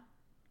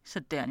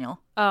said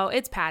Daniel. Oh,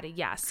 it's Patty.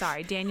 Yeah,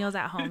 sorry. Daniel's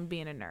at home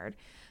being a nerd.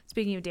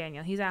 Speaking of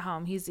Daniel, he's at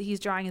home. He's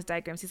drawing his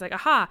diagrams. He's like,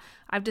 aha,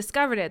 I've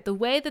discovered it. The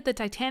way that the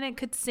Titanic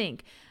could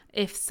sink.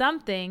 If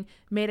something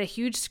made a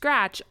huge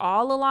scratch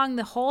all along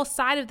the whole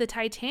side of the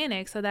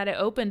Titanic so that it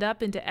opened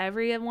up into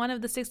every one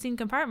of the 16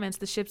 compartments,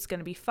 the ship's going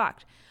to be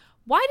fucked.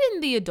 Why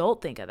didn't the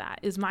adult think of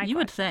that is my question. You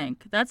would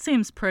think. That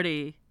seems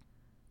pretty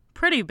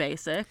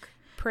basic.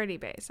 Pretty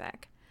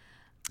basic.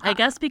 I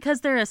guess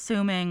because they're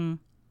assuming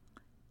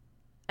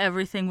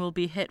everything will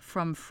be hit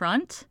from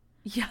front.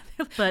 Yeah,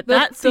 but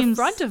the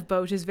front of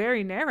boat is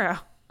very narrow.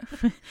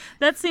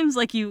 That seems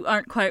like you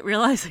aren't quite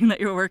realizing that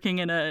you're working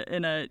in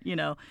a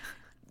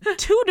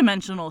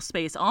two-dimensional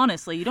space.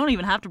 Honestly, you don't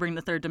even have to bring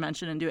the third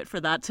dimension and do it for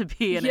that to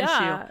be an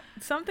issue.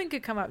 Something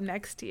could come up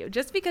next to you.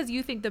 Just because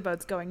you think the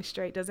boat's going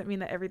straight doesn't mean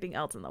that everything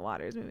else in the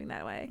water is moving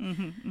that way.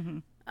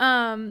 Mm-hmm,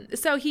 mm-hmm.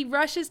 So he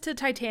rushes to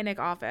Titanic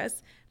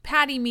office.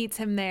 Patty meets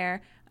him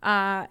there.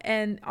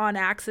 And on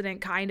accident,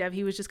 kind of.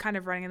 He was just kind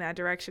of running in that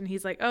direction.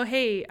 He's like, oh,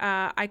 hey,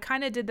 I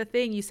kind of did the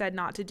thing you said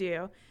not to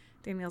do.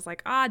 Daniel's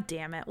like,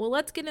 damn it. Well,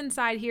 let's get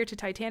inside here to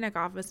Titanic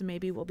office and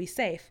maybe we'll be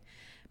safe.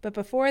 But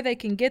before they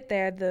can get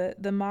there, the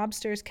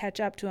mobsters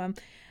catch up to him.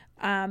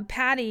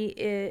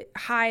 Patty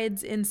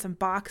hides in some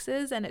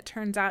boxes, and it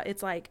turns out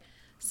it's like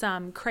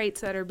some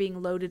crates that are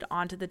being loaded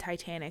onto the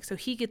Titanic. So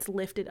he gets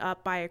lifted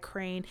up by a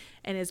crane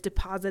and is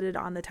deposited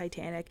on the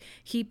Titanic.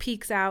 He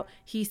peeks out.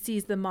 He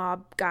sees the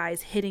mob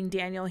guys hitting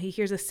Daniel. He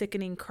hears a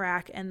sickening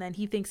crack, and then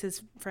he thinks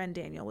his friend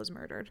Daniel was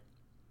murdered.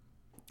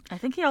 I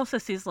think he also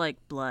sees, like,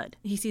 blood.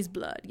 He sees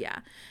blood, yeah.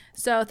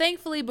 So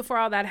thankfully, before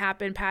all that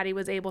happened, Patty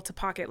was able to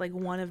pocket, like,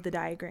 one of the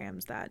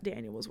diagrams that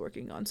Daniel was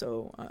working on.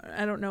 So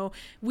I don't know.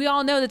 We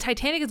all know the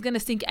Titanic is going to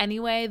sink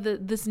anyway.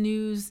 This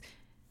news,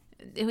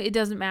 it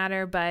doesn't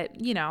matter,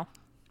 but, you know.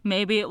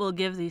 Maybe it will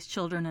give these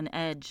children an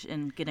edge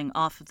in getting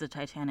off of the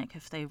Titanic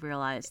if they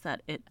realize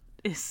that it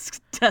is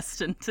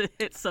destined to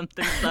hit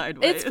something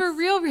sideways. It's for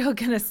real going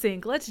to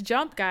sink. Let's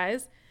jump,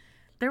 guys.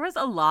 There was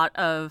a lot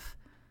of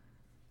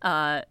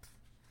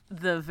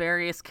the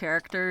various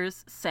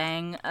characters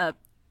saying a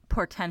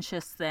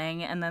portentous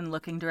thing and then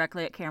looking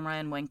directly at camera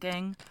and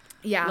winking.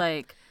 Yeah.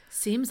 Like,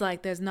 seems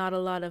like there's not a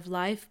lot of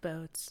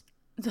lifeboats.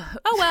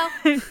 Oh,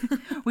 well.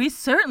 We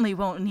certainly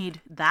won't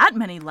need that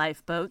many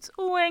lifeboats.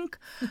 Wink.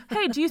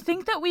 Hey, do you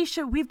think that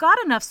we've got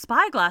enough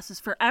spyglasses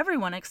for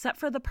everyone except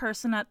for the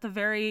person at the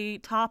very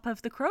top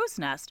of the crow's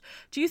nest.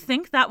 Do you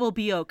think that will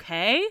be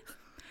okay?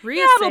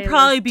 Rhea it'll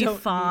probably be don't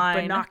fine.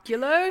 Need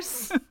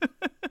binoculars.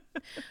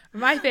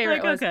 My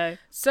favorite was, okay.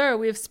 Sir,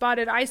 we've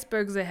spotted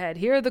icebergs ahead.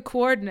 Here are the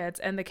coordinates.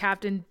 And the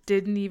captain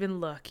didn't even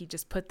look. He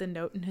just put the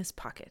note in his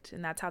pocket.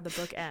 And that's how the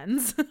book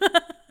ends.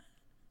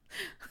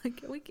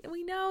 Like,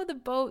 we know the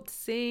boat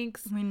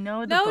sinks. We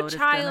know the no boat is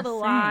child gonna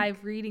alive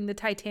sink. reading the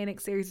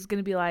Titanic series is going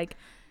to be like,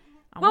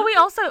 well,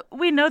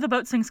 we know the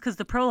boat sinks because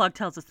the prologue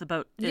tells us the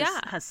boat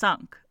has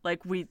sunk.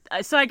 Like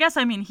so I guess,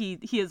 I mean, he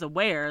is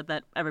aware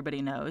that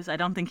everybody knows. I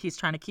don't think he's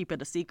trying to keep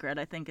it a secret.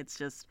 I think it's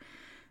just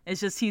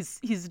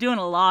he's doing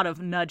a lot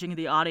of nudging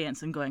the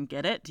audience and going,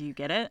 get it? Do you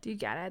get it? Do you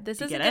get it? This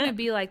isn't going to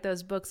be like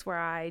those books where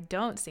I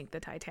don't sink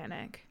the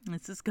Titanic.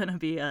 This is going to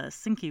be a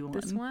sinky one.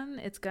 This one,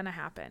 it's going to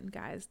happen,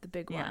 guys. The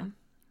big one.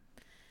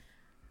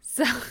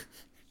 So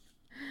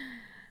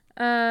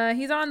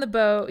he's on the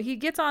boat.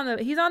 He's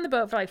on the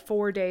boat for like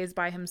 4 days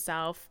by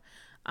himself.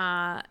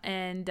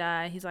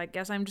 And he's like,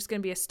 guess I'm just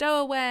going to be a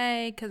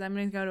stowaway because I'm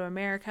going to go to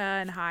America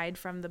and hide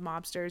from the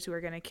mobsters who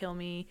are going to kill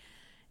me.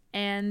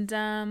 And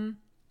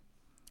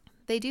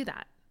they do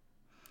that.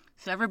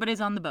 So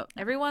everybody's on the boat.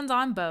 Everyone's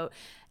on boat.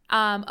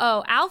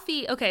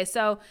 Alfie. Okay,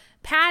 so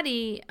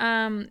Patty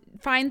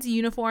finds a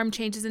uniform,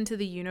 changes into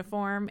the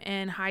uniform,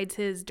 and hides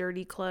his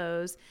dirty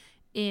clothes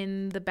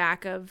in the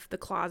back of the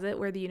closet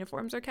where the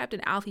uniforms are kept.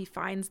 And Alfie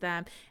finds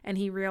them, and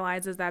he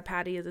realizes that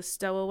Patty is a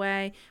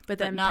stowaway. But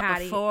then not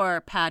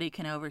before Patty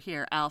can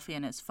overhear Alfie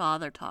and his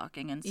father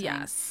talking and saying,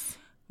 yes.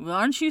 Well,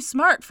 aren't you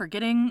smart for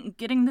getting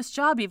this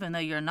job even though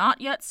you're not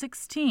yet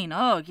 16?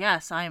 Oh,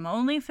 yes, I am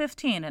only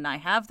 15 and I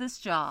have this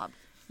job.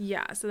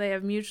 Yeah, so they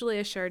have mutually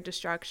assured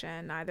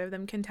destruction. Neither of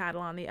them can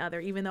tattle on the other,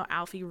 even though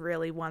Alfie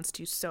really wants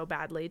to so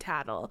badly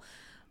tattle.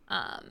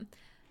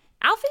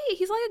 Alfie,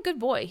 he's like a good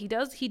boy. He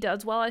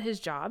does well at his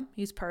job.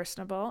 He's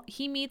personable.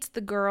 He meets the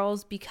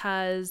girls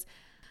because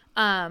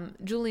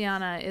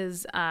Juliana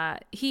is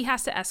he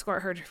has to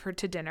escort her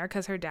to dinner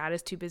because her dad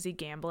is too busy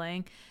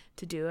gambling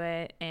to do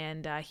it,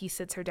 and he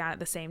sits her down at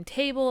the same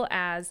table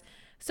as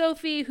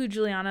Sophie, who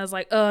Juliana is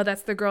like, oh,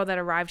 that's the girl that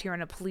arrived here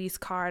in a police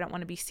car. I don't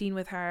want to be seen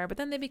with her. But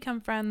then they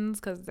become friends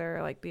because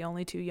they're like the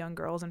only two young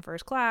girls in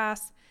first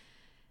class.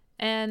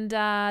 And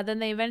then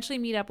they eventually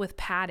meet up with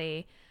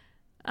Patty.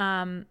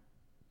 The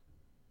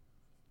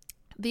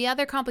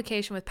other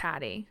complication with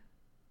Patty,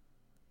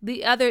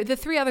 the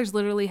three others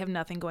literally have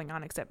nothing going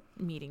on except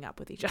meeting up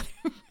with each other.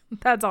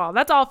 That's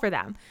all for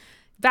them.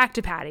 Back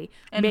to Patty.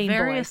 And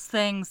various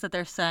things that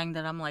they're saying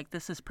that I'm like,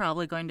 this is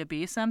probably going to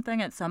be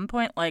something at some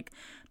point. Like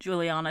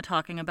Juliana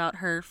talking about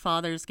her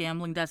father's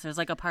gambling debts. There's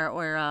like a part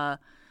where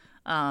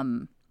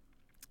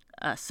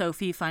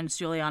Sophie finds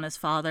Juliana's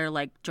father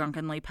like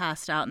drunkenly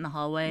passed out in the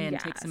hallway and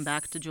takes him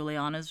back to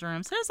Juliana's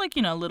room. So there's like,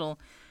 little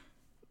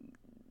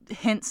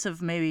hints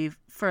of maybe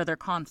further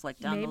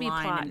conflict down the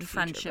line and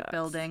friendship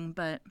building.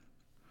 But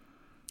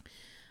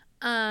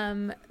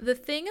the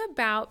thing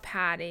about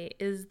Patty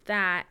is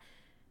that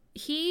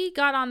he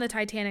got on the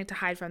Titanic to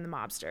hide from the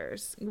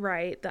mobsters,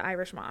 right? The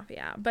Irish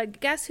mafia. But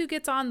guess who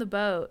gets on the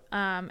boat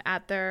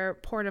at their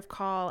port of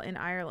call in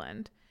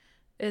Ireland?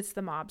 It's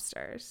the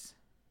mobsters.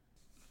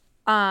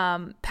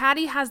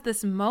 Patty has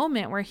this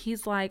moment where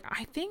he's like,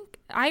 I think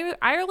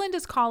Ireland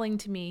is calling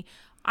to me.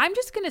 I'm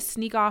just going to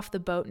sneak off the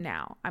boat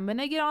now. I'm going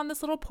to get on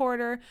this little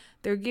porter.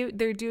 They're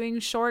doing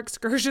shore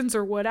excursions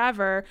or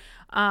whatever.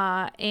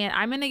 And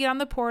I'm going to get on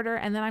the porter,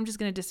 and then I'm just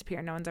going to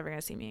disappear. No one's ever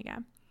going to see me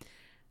again.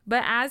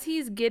 But as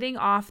he's getting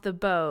off the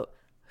boat,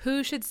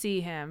 who should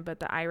see him but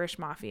the Irish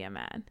mafia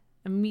men?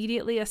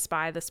 Immediately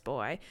espy this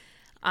boy.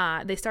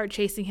 They start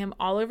chasing him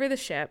all over the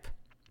ship.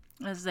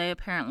 As they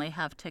apparently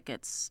have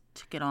tickets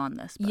to get on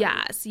this boat.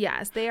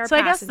 Yes, they are. So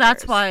I guess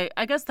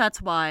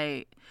that's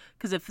why,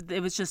 because if it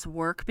was just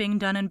work being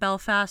done in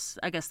Belfast,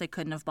 I guess they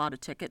couldn't have bought a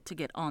ticket to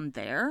get on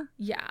there.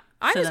 Yeah,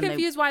 I'm just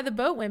confused why the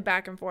boat went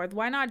back and forth.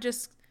 Why not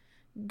just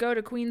go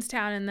to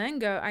Queenstown and then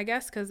go, I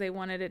guess, because they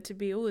wanted it to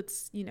be,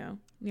 it's,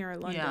 near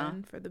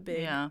London for the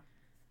big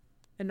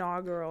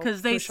inaugural.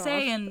 Because they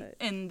say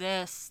in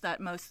this that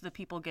most of the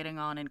people getting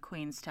on in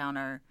Queenstown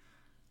are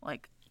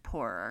like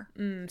poorer.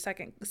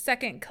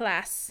 Second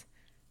class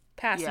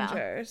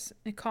passengers,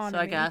 economy. So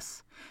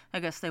I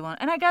guess they want,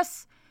 and I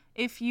guess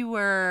if you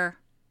were,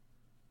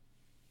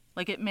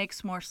 like, it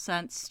makes more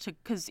sense to,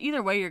 because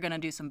either way you're going to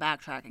do some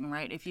backtracking,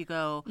 right? If you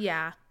go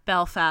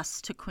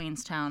Belfast to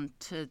Queenstown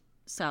to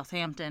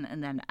Southampton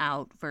and then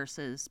out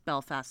versus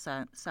Belfast,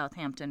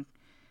 Southampton,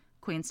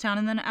 Queenstown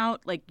and then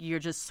out, like, you're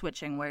just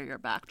switching where you're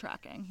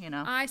backtracking,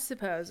 I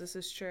suppose this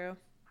is true.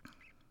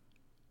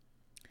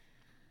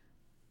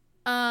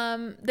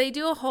 They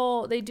do a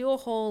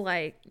whole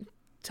like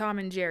Tom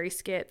and Jerry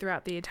skit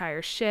throughout the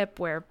entire ship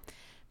where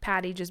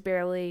Patty just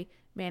barely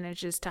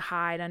manages to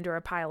hide under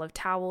a pile of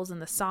towels in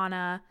the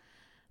sauna.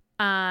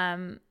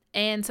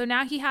 And so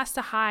now he has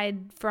to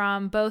hide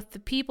from both the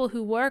people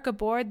who work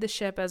aboard the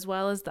ship as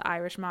well as the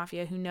Irish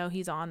mafia who know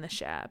he's on the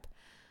ship.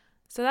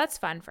 So that's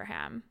fun for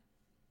him.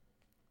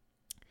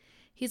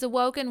 He's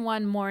awoken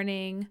one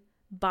morning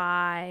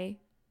by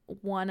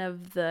one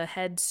of the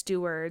head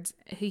stewards.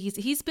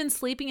 He's been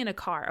sleeping in a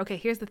car. Okay,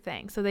 here's the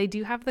thing. So they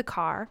do have the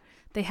car.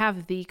 They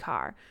have the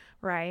car,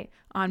 right,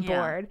 on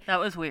board. That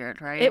was weird,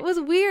 right? It was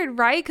weird,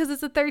 right? Because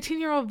it's a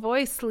 13-year-old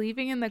boy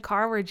sleeping in the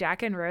car where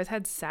Jack and Rose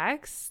had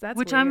sex. That's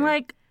Which weird. I'm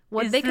like,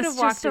 well, they could have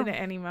walked in at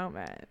any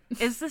moment.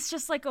 Is this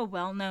just like a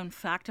well-known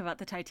fact about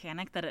the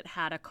Titanic that it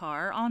had a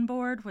car on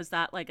board? Was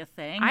that like a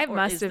thing? It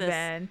must have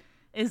been.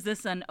 Is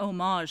this an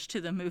homage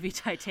to the movie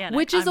Titanic?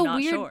 Which is a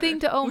weird thing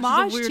to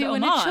homage to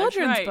in a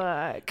children's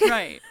book.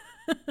 Right.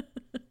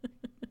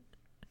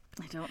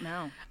 I don't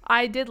know.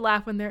 I did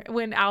laugh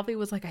when Alfie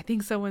was like, I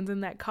think someone's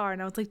in that car.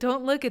 And I was like,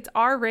 don't look, it's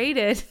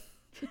R-rated.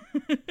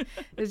 It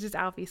was just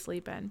Alfie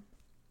sleeping.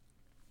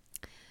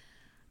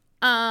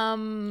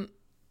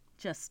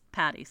 Just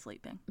Patty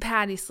sleeping.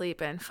 Patty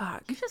sleeping.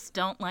 Fuck. You just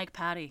don't like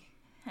Patty.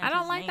 I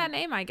don't like that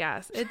name, I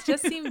guess. It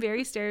just seemed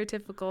very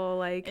stereotypical.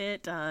 Like,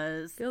 it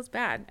does. Feels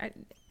bad.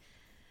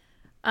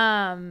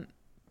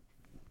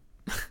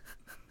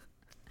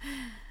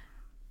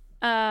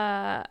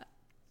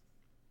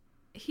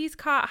 He's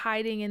caught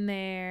hiding in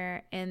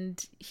there,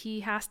 and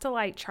he has to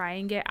like try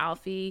and get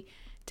Alfie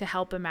to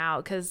help him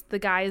out because the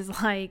guy's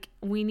like,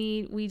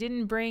 we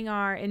didn't bring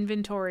our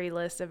inventory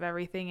list of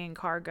everything in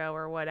cargo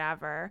or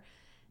whatever.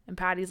 And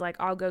Patty's like,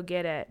 I'll go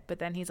get it. But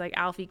then he's like,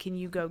 Alfie, can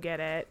you go get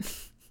it?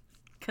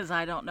 Because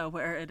I don't know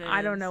where it is.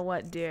 I don't know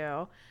what to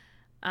do.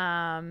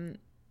 Oh,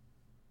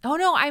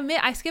 no,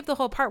 I skipped the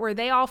whole part where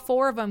they all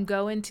four of them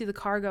go into the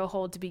cargo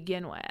hold to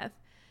begin with.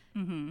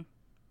 Mm-hmm.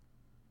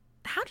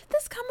 How did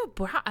this come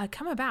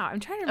about? I'm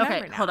trying to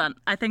remember now. Hold on.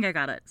 I think I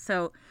got it.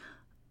 So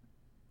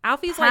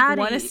Alfie's like,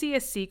 want to see a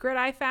secret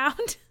I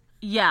found?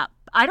 Yeah.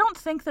 I don't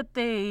think that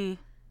they...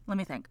 Let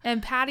me think.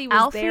 And Patty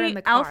was there in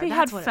the car. Alfie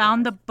had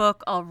found the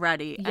book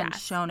already and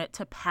shown it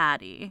to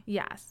Patty.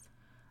 Yes.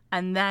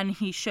 And then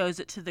he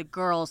shows it to the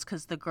girls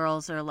because the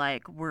girls are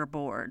like, we're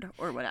bored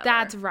or whatever.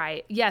 That's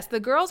right. Yes, the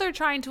girls are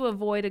trying to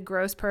avoid a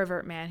gross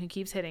pervert man who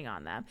keeps hitting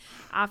on them.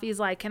 Alfie's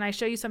like, can I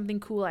show you something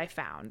cool I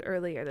found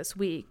earlier this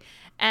week?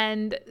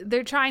 And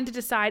they're trying to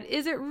decide,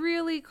 is it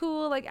really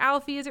cool? Like,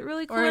 Alfie, is it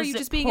really cool? Or are you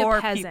just being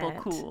a peasant?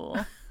 People cool?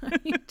 Are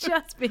you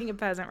just being a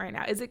peasant right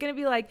now? Is it going to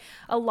be like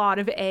a lot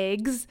of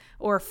eggs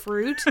or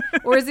fruit?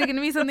 Or is it going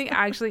to be something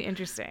actually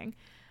interesting?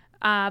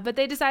 But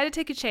they decide to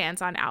take a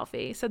chance on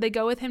Alfie. So they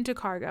go with him to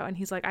cargo and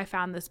he's like, I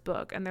found this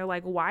book. And they're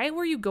like, why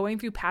were you going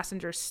through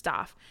passenger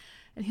stuff?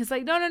 And he's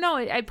like, no.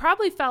 I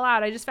probably fell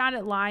out. I just found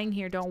it lying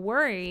here. Don't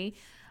worry.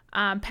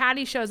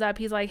 Patty shows up.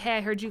 He's like, hey,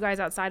 I heard you guys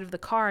outside of the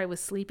car I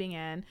was sleeping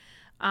in.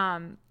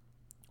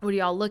 What are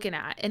y'all looking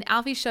at? And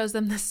Alfie shows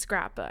them the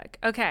scrapbook.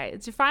 Okay,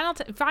 it's your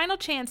final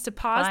chance to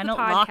pause the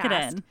podcast. Lock it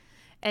in.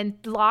 And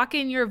lock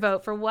in your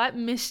vote for what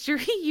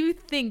mystery you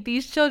think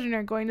these children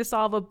are going to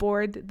solve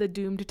aboard the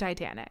doomed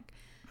Titanic.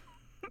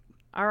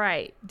 All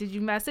right. Did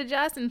you message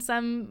us in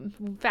some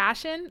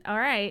fashion? All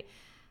right.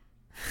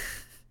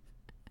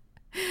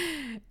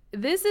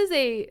 This is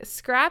a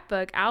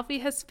scrapbook Alfie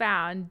has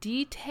found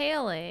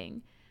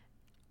detailing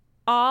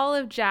all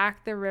of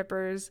Jack the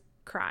Ripper's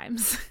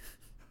crimes.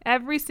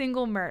 Every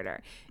single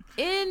murder.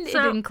 And it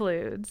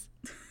includes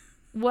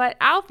what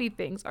Alfie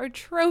thinks are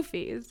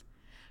trophies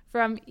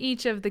from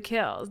each of the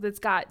kills. That's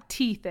got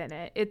teeth in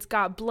it. It's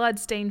got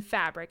blood-stained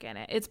fabric in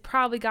it. It's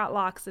probably got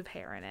locks of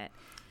hair in it.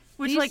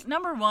 Which, like,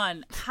 number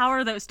one, how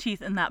are those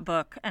teeth in that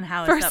book, and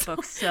how is that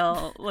book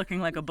still looking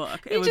like a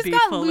book? He just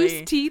got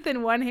loose teeth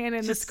in one hand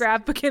and the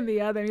scrapbook in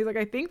the other. And he's like,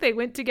 I think they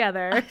went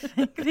together. I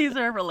think these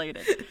are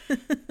related.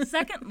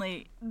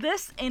 Secondly,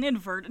 this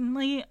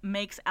inadvertently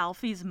makes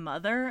Alfie's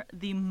mother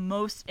the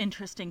most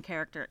interesting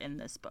character in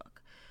this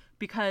book.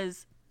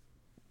 Because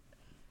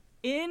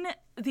in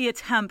the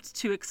attempt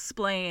to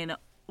explain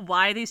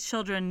why these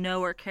children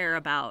know or care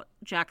about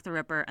Jack the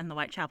Ripper and the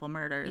Whitechapel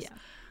murders,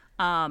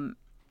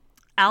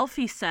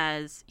 Alfie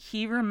says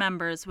he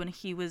remembers when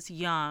he was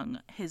young,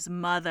 his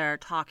mother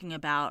talking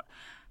about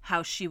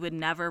how she would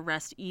never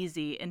rest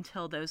easy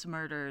until those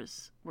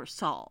murders were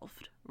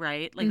solved,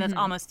 right? Like, that's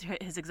almost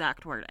his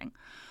exact wording.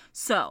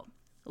 So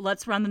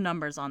let's run the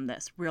numbers on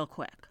this real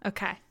quick.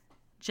 Okay.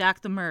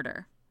 Jack the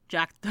Ripper,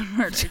 Jack the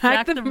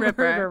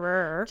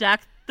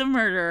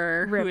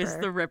murderer, who is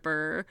the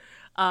Ripper.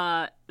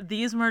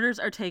 These murders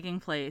are taking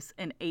place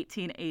in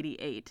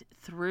 1888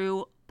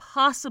 through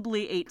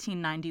possibly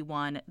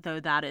 1891, though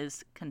that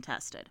is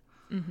contested.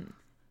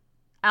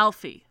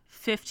 Alfie,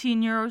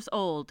 15 years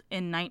old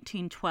in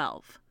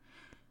 1912.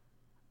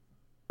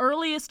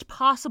 Earliest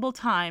possible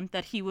time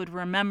that he would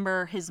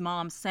remember his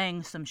mom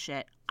saying some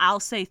shit, I'll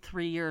say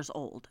 3 years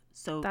old.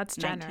 So that's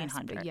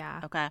 1900. Generous, but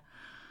yeah. Okay.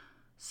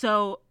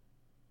 So,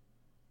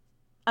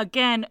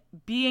 again,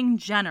 being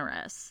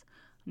generous,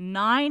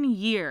 9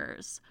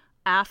 years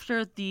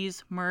after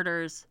these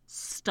murders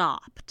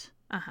stopped,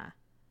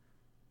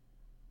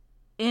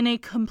 in a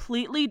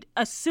completely,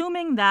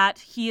 assuming that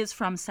he is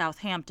from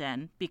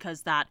Southampton,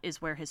 because that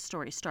is where his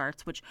story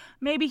starts, which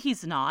maybe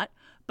he's not,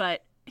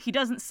 but he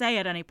doesn't say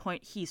at any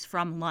point he's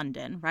from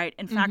London, right?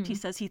 In fact, he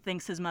says he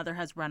thinks his mother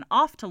has run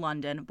off to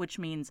London, which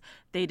means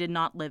they did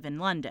not live in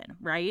London,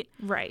 right?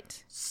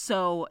 Right.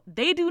 So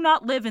they do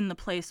not live in the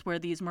place where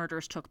these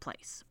murders took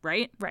place,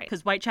 right? Right.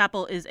 Because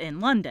Whitechapel is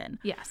in London.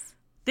 Yes.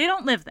 They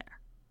don't live there.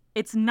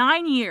 It's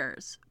 9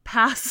 years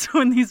past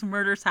when these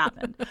murders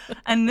happened.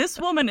 And this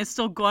woman is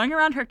still going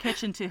around her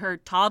kitchen to her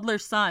toddler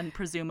son,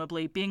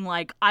 presumably, being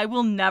like, I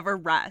will never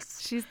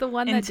rest. She's the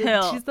one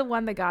she's the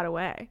one that got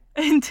away.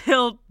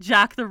 Until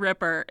Jack the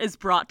Ripper is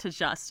brought to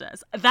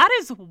justice. That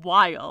is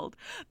wild.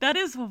 That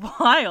is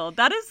wild.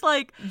 That is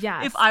like,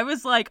 yes. If I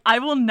was like, I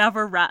will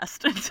never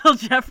rest until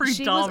Jeffrey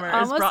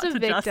Dahmer is brought to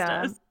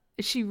justice.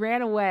 She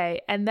ran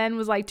away and then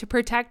was like, to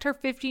protect her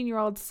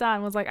 15-year-old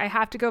son, was like, I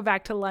have to go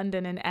back to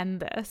London and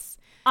end this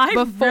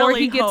before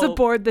he gets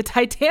aboard the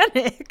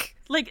Titanic.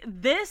 Like,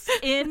 this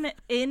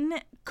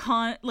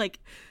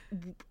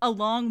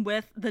along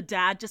with the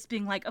dad just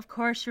being like, of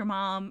course your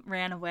mom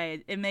ran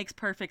away. It makes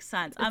perfect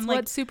sense. It's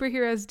what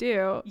superheroes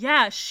do.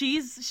 Yeah, she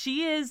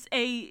is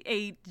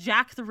a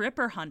Jack the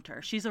Ripper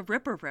hunter. She's a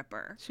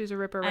Ripper. She's a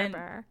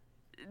Ripper.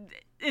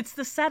 It's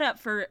the setup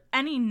for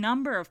any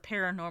number of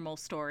paranormal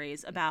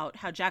stories about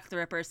how Jack the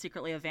Ripper is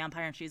secretly a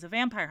vampire and she's a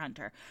vampire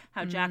hunter.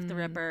 How Jack the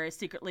Ripper is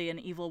secretly an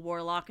evil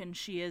warlock and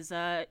she is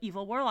a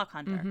evil warlock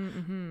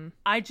hunter.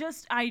 I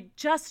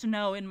just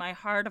know in my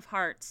heart of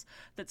hearts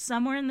that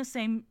somewhere in the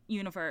same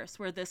universe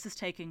where this is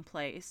taking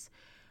place,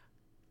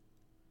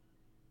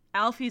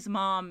 Alfie's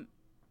mom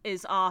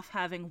is off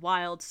having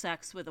wild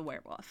sex with a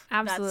werewolf.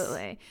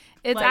 Absolutely.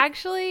 It's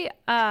actually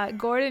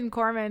Gordon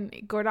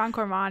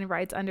Korman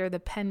writes under the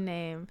pen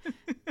name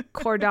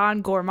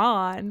Cordon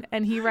Gourmand,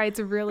 and he writes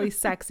a really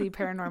sexy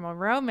paranormal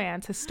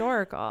romance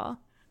historical.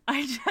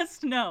 I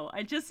just know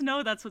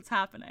that's what's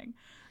happening.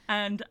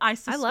 And I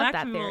suspect love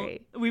that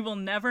theory. We will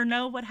never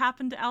know what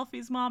happened to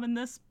Alfie's mom in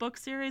this book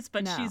series,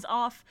 but she's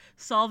off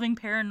solving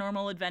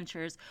paranormal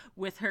adventures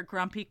with her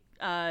grumpy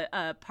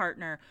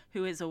partner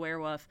who is a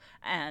werewolf,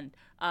 and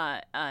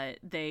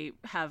they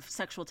have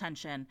sexual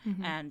tension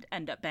and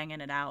end up banging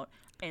it out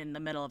in the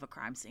middle of a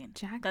crime scene.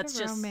 Jack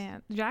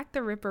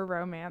the Ripper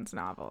romance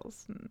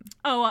novels.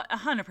 Oh,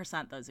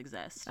 100% those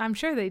exist. I'm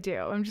sure they do.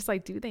 I'm just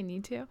like, do they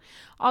need to?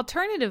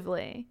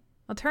 Alternatively,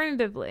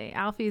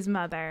 Alfie's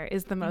mother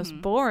is the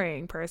most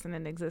boring person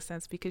in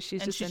existence because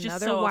she's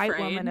another white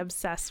woman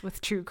obsessed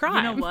with true crime.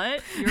 You know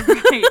what? You're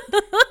right.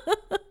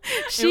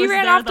 She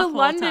ran off to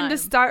London to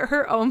start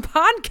her own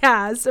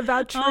podcast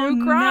about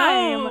true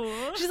crime.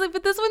 No. She's like,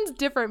 but this one's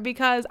different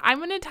because I'm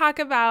going to talk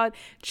about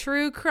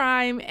true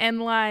crime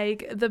and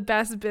like the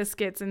best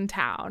biscuits in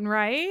town,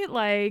 right?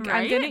 Like,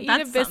 I'm going to eat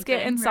a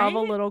biscuit and solve a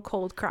little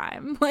cold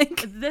crime.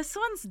 Like, this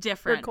one's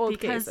different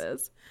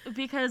cases.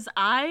 Because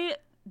I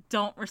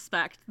don't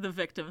respect the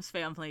victims'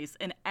 families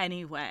in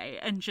any way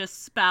and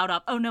just spout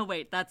up, oh no,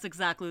 wait, that's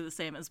exactly the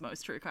same as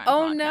most true crime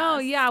podcasts. No,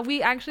 yeah,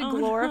 we actually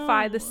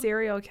glorify the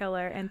serial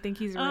killer and think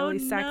he's really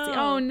sexy.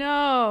 Oh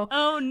no.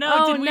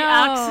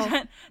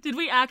 Did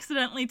we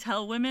accidentally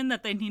tell women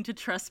that they need to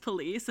trust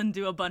police and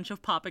do a bunch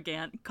of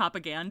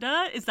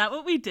propaganda? Is that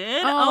what we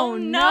did? Oh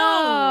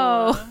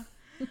no.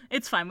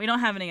 It's fine. We don't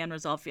have any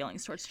unresolved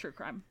feelings towards true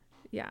crime.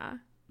 Yeah.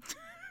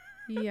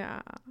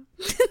 Yeah.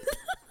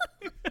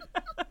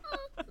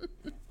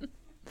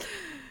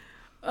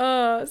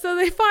 So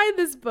they find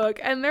this book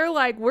and they're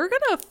like, we're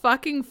gonna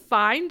fucking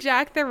find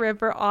Jack the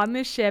Ripper on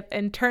the ship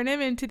and turn him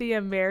into the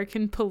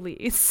American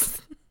police.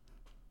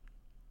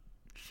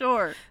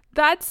 Sure.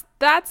 That's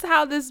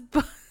how this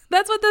book,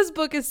 that's what this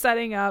book is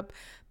setting up.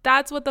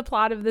 That's what the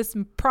plot of this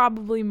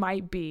probably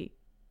might be.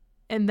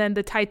 And then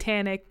the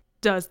Titanic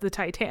does the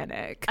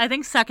Titanic. I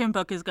think second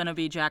book is going to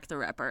be Jack the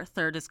Ripper.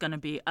 Third is going to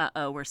be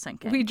we're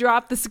sinking. We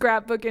dropped the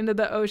scrapbook into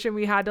the ocean.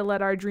 We had to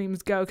let our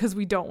dreams go because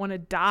we don't want to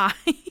die.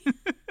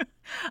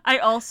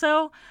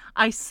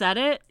 I said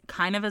it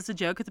kind of as a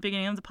joke at the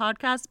beginning of the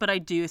podcast, but I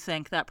do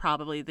think that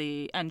probably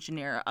the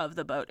engineer of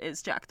the boat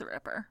is Jack the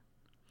Ripper.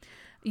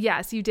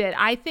 Yes, you did.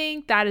 I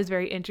think that is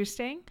very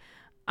interesting.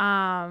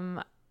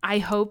 I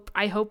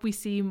hope we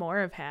see more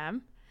of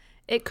him.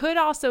 It could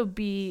also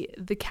be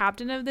the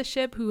captain of the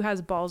ship who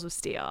has balls of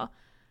steel.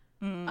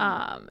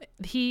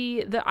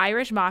 The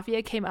Irish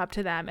mafia came up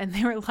to them and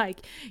they were like,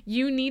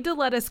 "You need to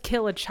let us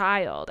kill a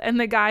child." And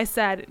the guy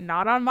said,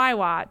 "Not on my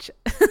watch."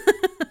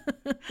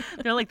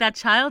 They're like, "That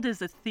child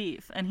is a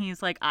thief." And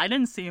he's like, "I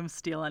didn't see him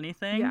steal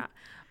anything. Yeah.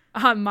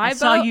 On my I boat,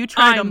 saw you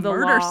try to I'm the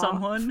murder law."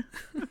 someone."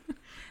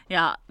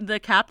 Yeah. The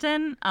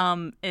captain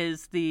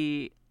is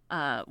the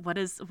what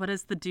is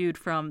the dude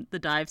from the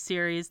Dive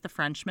series, the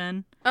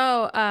Frenchman?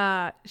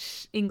 Oh,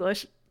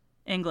 English.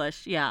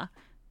 Yeah.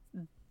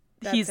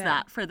 That's he's him.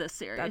 that for this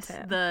series. That's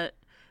him.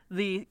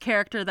 The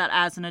character that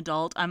as an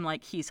adult I'm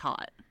like, he's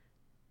hot.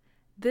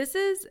 This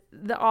is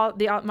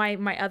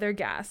my other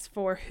guess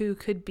for who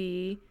could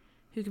be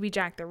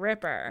Jack the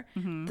Ripper.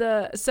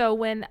 So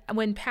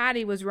when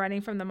Patty was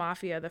running from the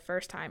mafia the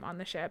first time on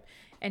the ship,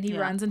 and he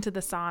runs into the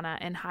sauna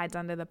and hides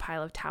under the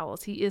pile of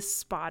towels, he is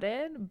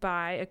spotted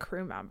by a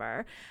crew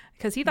member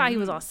because he thought he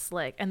was all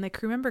slick, and the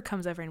crew member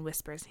comes over and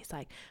whispers, and he's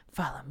like,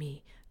 "Follow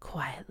me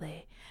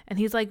quietly," and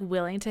he's like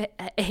willing to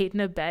aid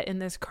and abet in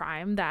this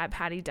crime that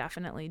Patty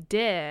definitely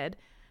did.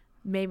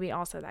 Maybe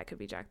also that could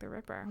be Jack the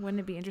Ripper.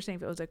 Wouldn't it be interesting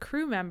if it was a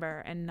crew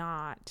member and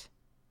not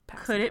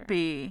passenger? Could it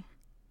be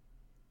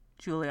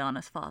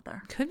Juliana's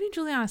father? Could be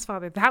Juliana's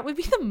father. That would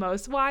be the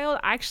most wild.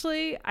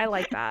 Actually, I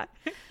like that.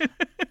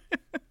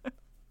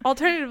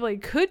 Alternatively,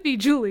 could be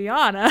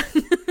Juliana.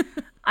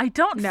 I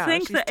don't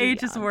think she's the too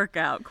ages young. work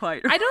out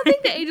quite right. I don't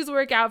think the ages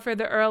work out for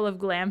the Earl of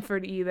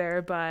Glamford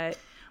either, but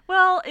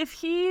well, if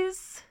he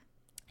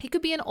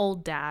could be an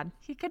old dad.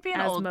 he could be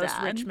an as old most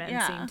dad. rich men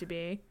Yeah. seem to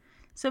be.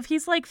 So if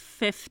he's like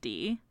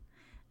 50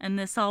 and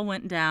this all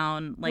went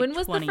down like When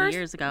was 20 the first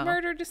years ago.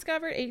 murder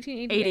discovered?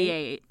 1888.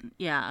 88.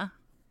 Yeah.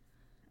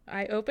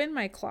 I opened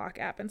my clock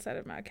app instead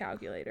of my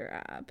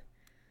calculator app.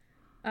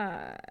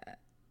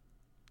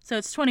 So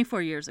it's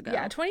 24 years ago.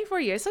 Yeah, 24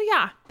 years. So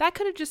yeah, that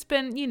could have just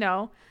been,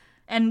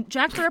 And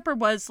Jack the Ripper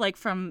was like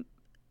from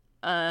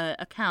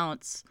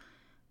accounts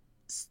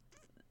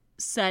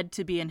said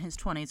to be in his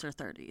 20s or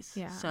 30s.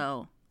 Yeah.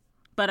 So,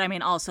 but I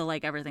mean, also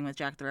like everything with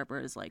Jack the Ripper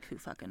is like, who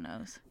fucking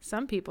knows?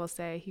 Some people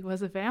say he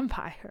was a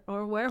vampire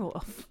or a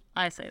werewolf.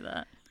 I say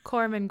that.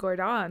 Korman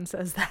Gordon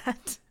says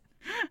that.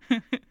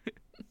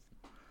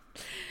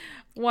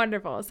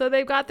 Wonderful. So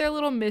they've got their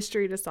little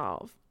mystery to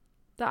solve.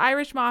 The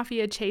Irish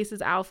mafia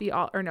chases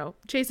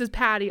chases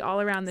Patty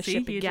all around the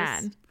ship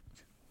again.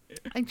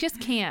 I just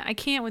can't. I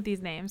can't with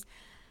these names.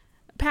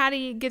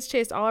 Patty gets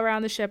chased all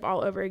around the ship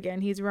all over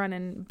again. He's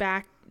running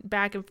back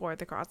and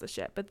forth across the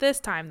ship. But this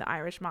time the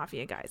Irish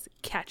mafia guys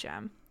catch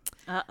him.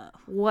 Uh-oh.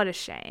 What a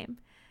shame.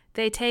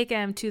 They take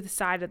him to the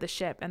side of the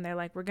ship and they're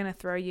like, "We're going to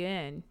throw you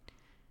in.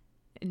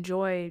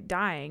 Enjoy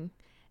dying."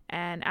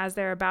 And as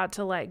they're about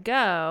to let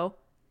go,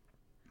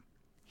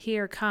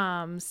 here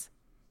comes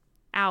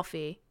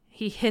Alfie.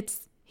 He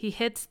hits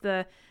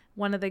the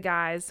one of the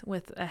guys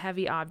with a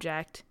heavy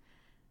object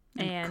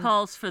and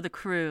calls for the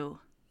crew.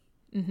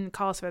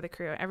 Calls for the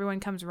crew. Everyone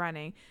comes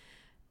running.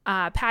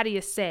 Patty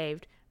is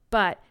saved,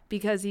 but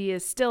because he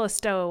is still a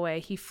stowaway,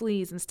 he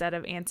flees instead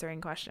of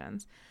answering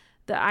questions.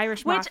 The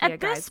Irish mafia guys. Which at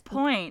this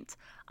point,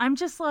 I'm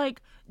just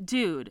like,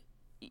 dude,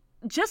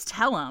 just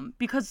tell him,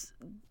 because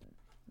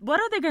what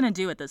are they going to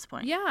do at this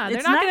point? Yeah, they're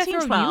It's not going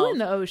to throw you in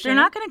the ocean. They're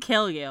not going to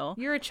kill you.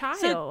 You're a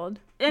child.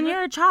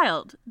 You're a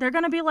child. They're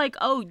going to be like,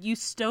 "Oh, you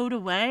stowed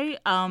away?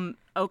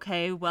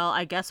 Okay, well,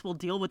 I guess we'll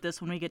deal with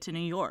this when we get to New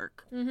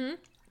York." Mm-hmm.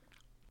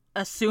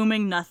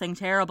 Assuming nothing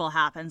terrible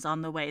happens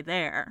on the way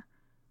there.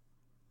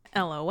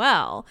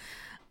 LOL.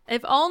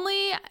 If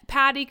only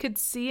Patty could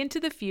see into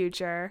the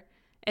future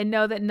and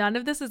know that none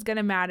of this is going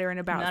to matter in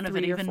about 3 or 4 days. None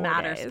of it even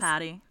matters,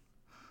 Patty.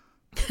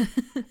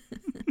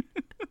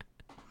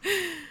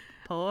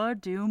 Poor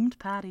doomed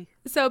Patty.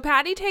 So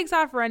Patty takes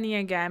off running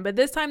again, but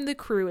this time the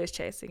crew is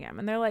chasing him.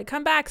 And they're like,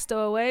 "Come back,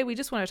 stowaway. We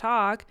just want to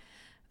talk."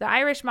 The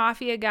Irish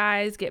mafia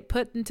guys get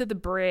put into the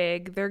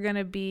brig. They're going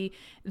to be...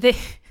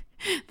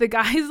 The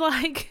guy's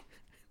like...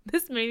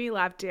 This made me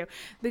laugh too.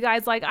 The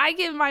guy's like, "I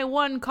give my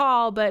one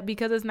call," but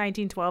because it's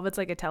 1912, it's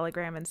like a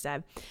telegram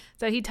instead.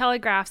 So he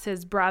telegraphs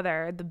his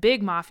brother, the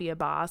big mafia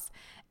boss,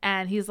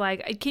 and he's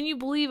like, "Can you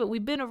believe it?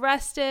 We've been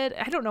arrested."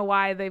 I don't know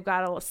why they've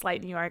got a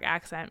slight New York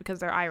accent because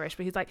they're Irish,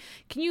 but he's like,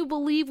 "Can you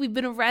believe we've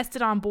been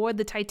arrested on board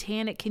the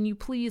Titanic? Can you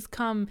please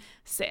come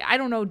say, I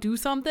don't know, do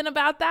something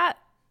about that?"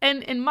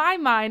 And in my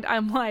mind,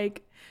 I'm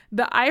like,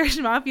 the Irish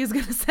mafia is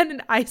going to send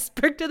an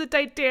iceberg to the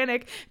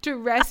Titanic to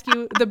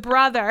rescue the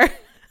brother.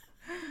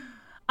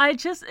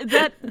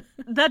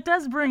 That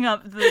does bring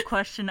up the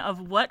question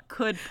of what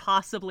could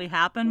possibly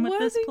happen with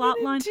this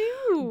plot line.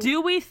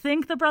 Do we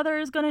think the brother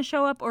is going to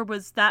show up, or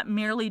was that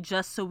merely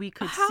just so we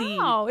could see?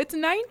 How? It's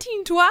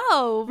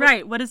 1912.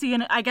 Right. What is he going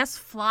to, I guess,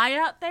 fly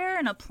out there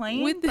in a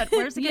plane? But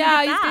where's he going to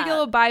Yeah, get he's going to get a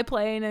little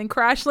biplane and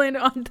crash land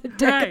on the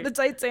deck of the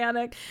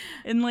Titanic.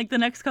 In like the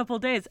next couple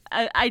of days.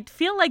 I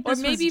feel like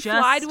this was just... Or maybe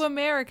fly to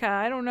America.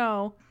 I don't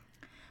know.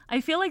 I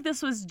feel like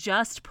this was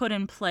just put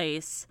in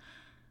place.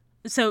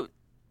 So...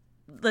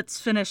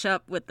 Let's finish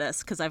up with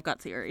this because I've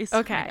got theories.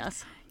 Okay. I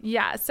guess.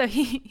 Yeah, so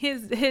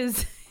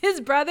his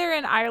brother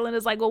in Ireland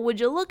is like, well, would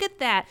you look at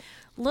that?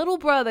 Little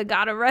brother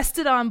got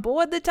arrested on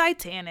board the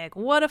Titanic.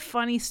 What a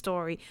funny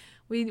story.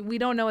 We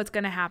don't know what's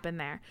going to happen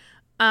there.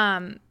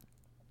 Then,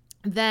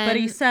 but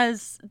he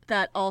says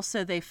that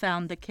also they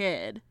found the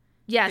kid.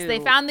 Yes, they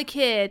found the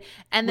kid,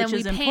 and then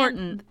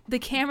the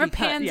camera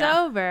pans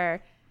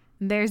over.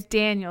 There's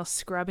Daniel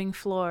scrubbing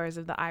floors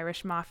of the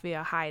Irish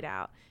mafia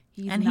hideout.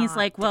 He's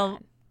like, well,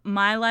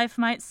 my life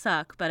might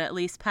suck, but at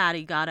least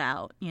Patty got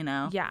out, you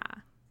know? Yeah.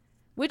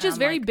 Which is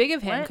very big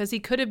of him, because he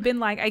could have been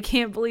like, I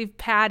can't believe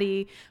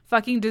Patty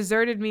fucking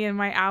deserted me in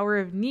my hour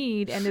of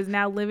need and is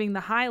now living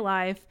the high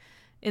life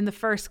in the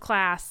first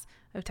class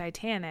of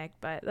Titanic.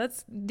 But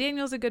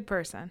Daniel's a good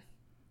person.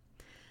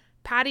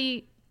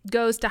 Patty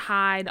goes to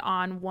hide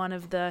on one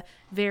of the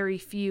very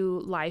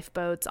few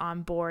lifeboats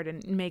on board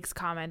and makes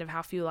comment of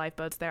how few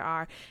lifeboats there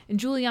are. And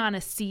Juliana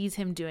sees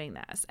him doing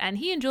this. And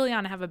he and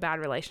Juliana have a bad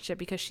relationship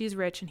because she's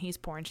rich and he's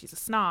poor and she's a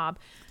snob.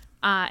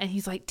 And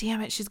he's like,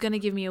 damn it, she's going to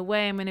give me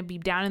away. I'm going to be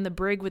down in the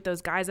brig with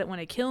those guys that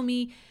want to kill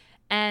me.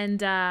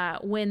 And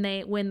when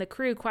the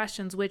crew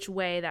questions which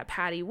way that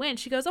Patty went,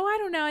 she goes, oh, I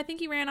don't know. I think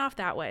he ran off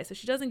that way. So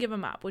she doesn't give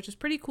him up, which is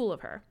pretty cool of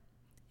her,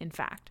 in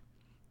fact.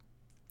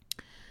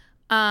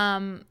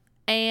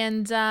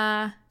 And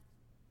I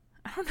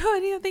don't know. I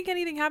don't think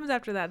anything happens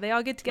after that. They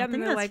all get together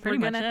and they're like,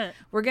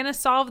 we're gonna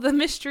solve the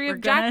mystery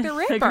of Jack the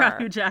Ripper. Figure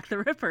out who Jack the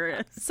Ripper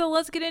is. So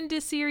let's get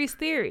into series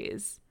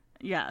theories.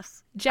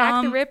 Yes.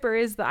 Jack the Ripper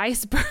is the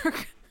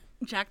iceberg.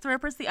 Jack the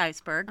Ripper is the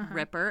iceberg.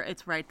 Ripper,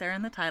 it's right there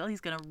in the title.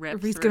 He's gonna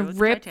rip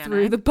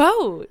through the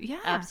boat. Yeah.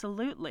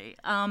 Absolutely.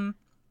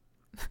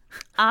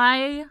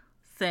 I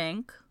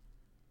think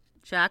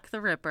Jack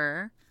the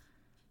Ripper,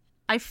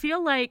 I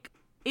feel like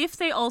if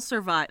they all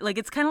survive, like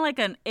it's kind of like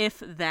an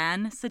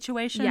if-then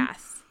situation.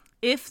 Yes.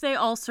 If they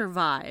all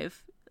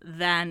survive,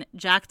 then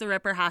Jack the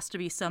Ripper has to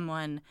be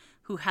someone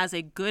who has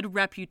a good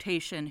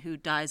reputation who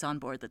dies on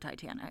board the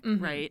Titanic,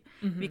 right?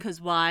 Mm-hmm. Because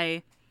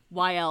why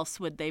else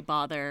would they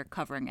bother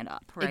covering it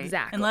up, right?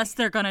 Exactly. Unless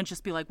they're going to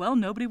just be like, well,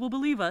 nobody will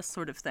believe us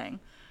sort of thing.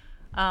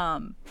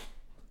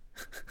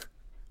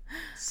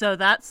 So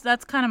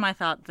that's kind of my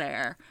thought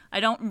there. I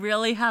don't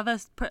really have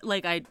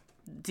I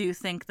do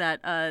think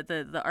that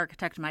the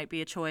architect might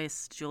be a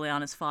choice.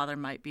 Juliana's father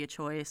might be a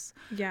choice.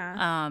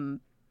 Yeah.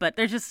 But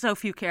there's just so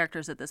few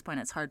characters at this point.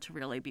 It's hard to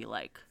really be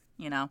like,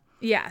 you know.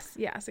 Yes.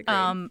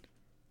 Agreed.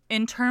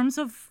 In terms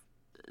of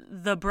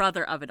the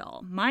brother of it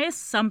all, my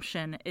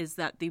assumption is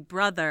that the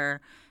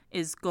brother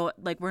is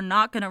we're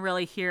not going to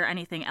really hear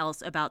anything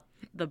else about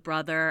the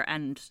brother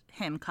and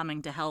him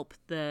coming to help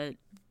the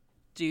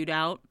dude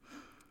out.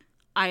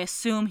 I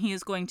assume he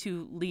is going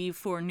to leave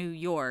for New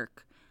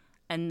York.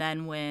 And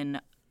then when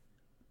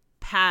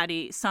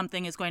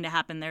something is going to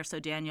happen there,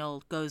 so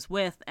Daniel goes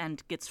with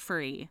and gets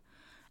free.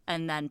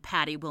 And then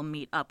Patty will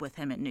meet up with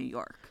him in New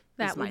York.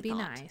 That would be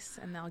nice.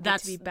 And they'll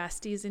get to be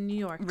besties in New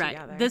York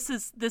together. This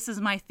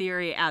is my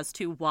theory as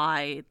to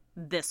why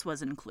this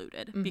was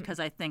included. Because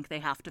I think they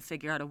have to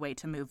figure out a way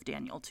to move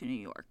Daniel to New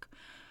York.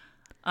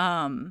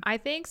 I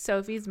think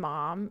Sophie's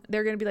mom,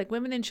 they're going to be like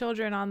women and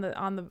children on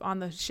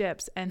the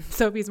ships, and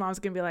Sophie's mom's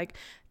going to be like,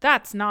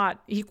 that's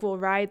not equal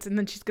rights, and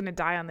then she's going to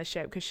die on the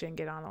ship because she didn't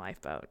get on the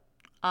lifeboat.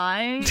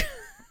 I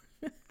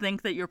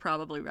think that you're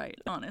probably right,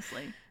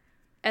 honestly.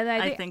 And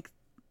I think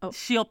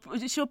she'll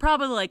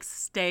probably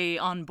stay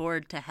on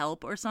board to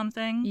help or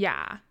something.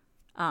 Yeah.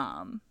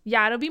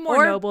 It'll be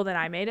more noble than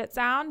I made it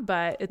sound,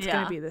 but it's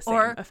going to be the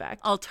same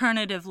effect.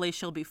 Alternatively,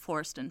 she'll be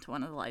forced into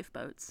one of the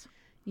lifeboats.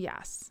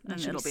 Yes,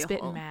 and it'll be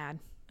spitting mad.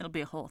 It'll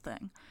be a whole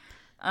thing.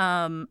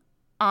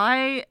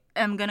 I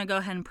am going to go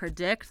ahead and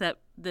predict that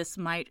this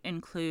might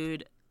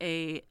include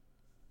a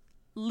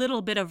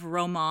little bit of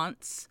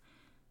romance,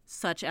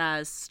 such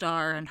as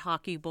Star and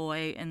Hockey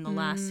Boy in the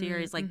last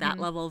series, that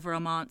level of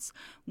romance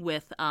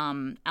with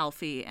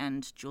Alfie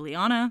and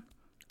Juliana.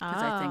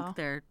 Because I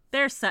think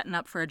they're setting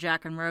up for a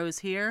Jack and Rose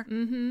here.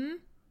 Mm-hmm.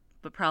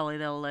 But probably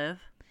they'll live.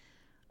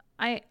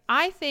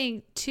 I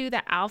think too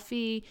that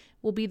Alfie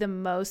will be the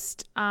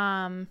most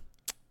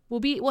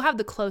will have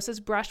the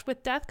closest brush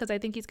with death, because I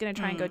think he's going to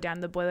try and go down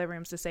the boiler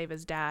rooms to save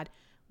his dad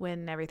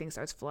when everything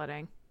starts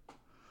flooding.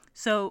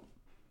 So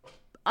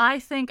I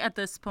think at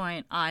this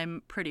point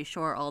I'm pretty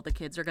sure all the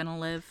kids are going to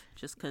live,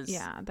 just because.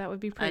 Yeah, that would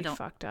be pretty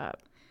fucked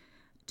up.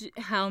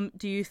 How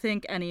do you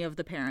think any of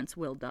the parents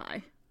will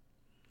die?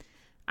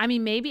 I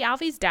mean, maybe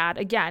Alfie's dad.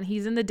 Again,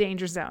 he's in the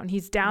danger zone.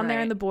 He's down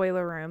there in the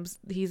boiler rooms.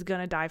 He's going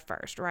to die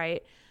first,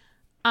 right?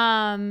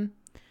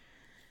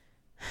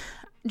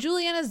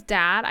 Juliana's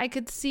dad, I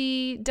could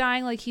see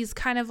dying. He's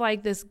kind of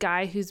like this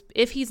guy who's,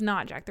 if he's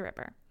not Jack the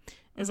Ripper,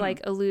 is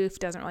aloof,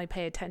 doesn't really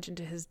pay attention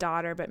to his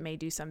daughter, but may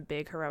do some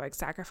big heroic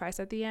sacrifice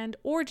at the end,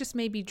 or just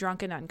may be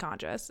drunk and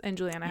unconscious, and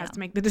Juliana has to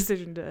make the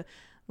decision to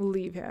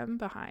leave him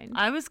behind.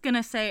 I was going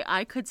to say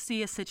I could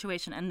see a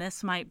situation, and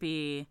this might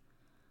be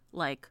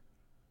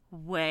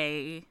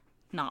way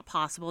not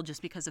possible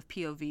just because of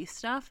POV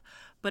stuff,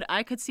 but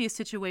I could see a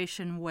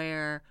situation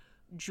where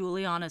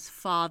Juliana's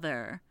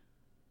father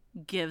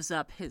gives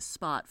up his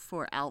spot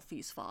for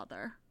Alfie's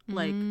father.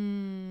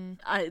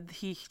 Like,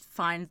 he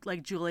finds,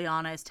 like,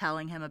 Juliana is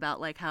telling him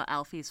about, like, how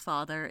Alfie's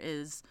father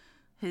is,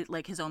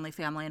 his only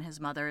family and his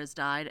mother has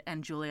died.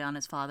 And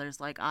Juliana's father's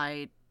like,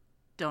 I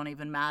don't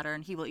even matter.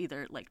 And he will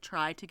either, like,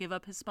 try to give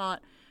up his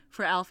spot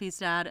for Alfie's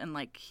dad, and,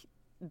 like,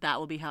 that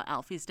will be how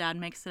Alfie's dad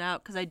makes it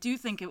out. Because I do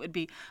think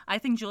I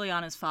think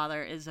Juliana's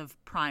father is a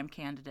prime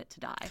candidate to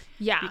die.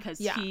 Yeah. Because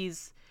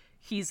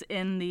he's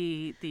in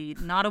the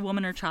not a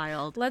woman or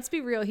child. Let's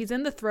be real. He's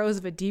in the throes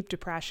of a deep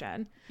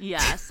depression.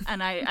 Yes.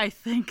 And I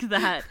think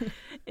that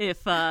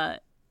if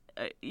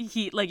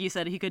he, like you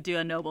said, he could do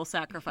a noble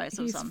sacrifice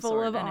of some sort. He's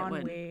full of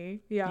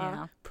ennui.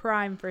 Yeah.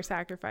 Prime for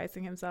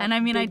sacrificing himself. And I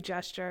mean, big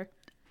gesture.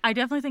 I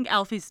definitely think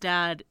Alfie's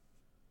dad,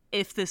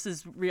 if this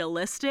is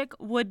realistic,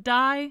 would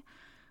die.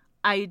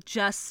 I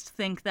just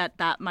think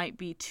that might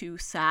be too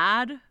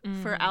sad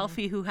for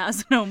Alfie, who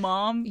has no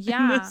mom.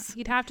 Yeah,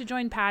 he'd have to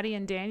join Patty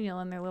and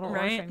Daniel in their little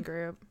orphan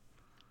group.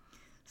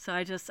 So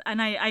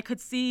I could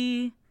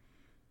see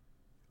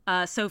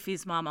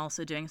Sophie's mom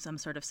also doing some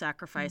sort of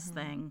sacrifice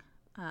thing.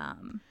 I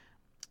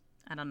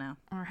don't know.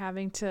 Or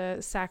having to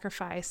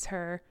sacrifice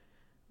her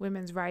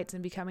women's rights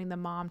and becoming the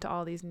mom to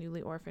all these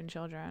newly orphaned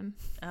children.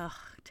 Ugh,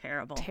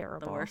 terrible.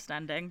 The worst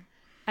ending.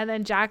 And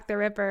then Jack the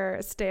Ripper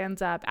stands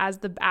up as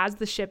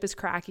the ship is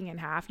cracking in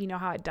half. You know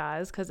how it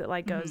does, because it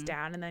like goes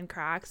down and then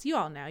cracks. You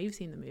all know. You've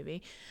seen the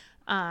movie.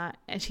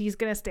 And he's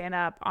going to stand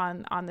up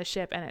on the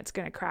ship and it's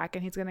going to crack.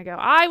 And he's going to go,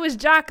 I was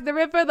Jack the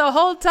Ripper the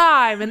whole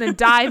time. And then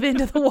dive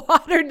into the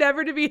water,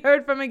 never to be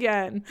heard from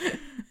again.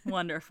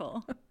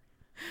 Wonderful.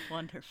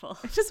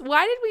 Just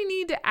why did we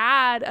need to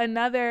add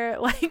another,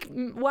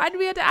 why did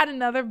we have to add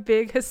another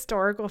big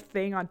historical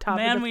thing on top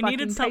of the fucking Titanic? Man, we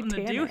needed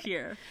something to do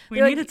here.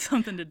 We needed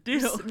something to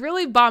do.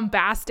 Really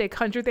bombastic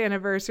 100th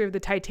anniversary of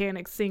the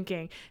Titanic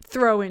sinking.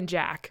 Throw in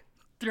Jack.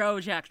 Throw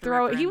Jack the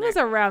Ripper in He was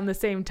there. around the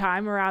same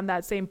time, around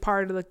that same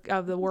part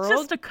of the world.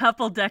 Just a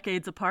couple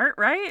decades apart,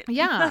 right?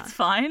 Yeah. That's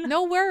fine.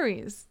 No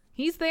worries.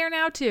 He's there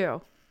now,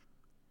 too.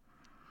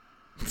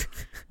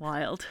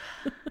 Wild.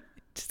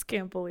 Just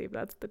can't believe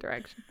that's the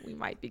direction we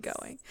might be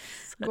going.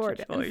 Such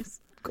a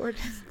choice.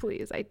 Gordon,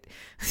 please.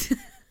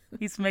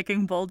 He's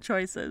making bold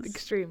choices.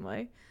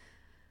 Extremely.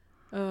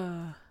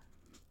 All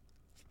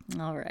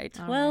right.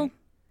 Well,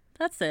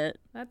 that's it.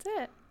 That's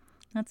it.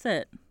 That's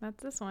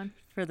this one.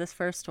 For this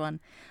first one.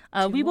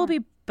 We will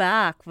be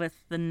back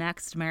with the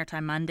next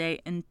Maritime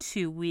Monday in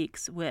 2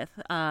 weeks with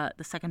the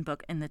second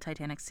book in the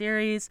Titanic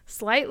series.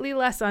 Slightly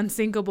less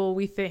unsinkable,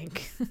 we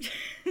think.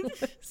 What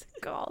is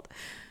it called?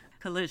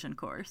 Collision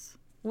Course.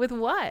 With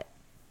what?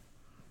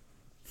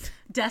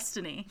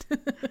 Destiny.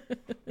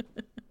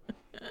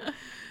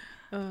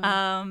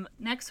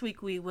 Next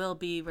week we will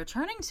be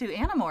returning to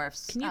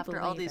Animorphs after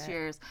all these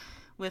years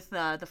with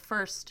the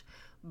first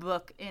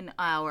book in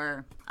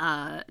our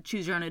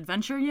Choose Your Own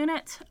Adventure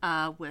unit,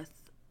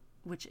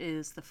 which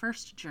is The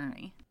First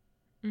Journey.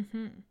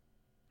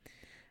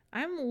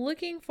 I'm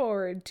looking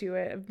forward to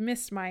it. I've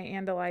missed my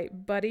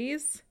Andalite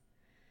buddies.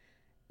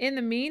 In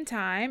the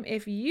meantime,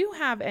 if you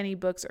have any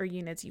books or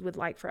units you would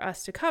like for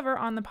us to cover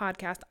on the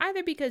podcast,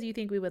 either because you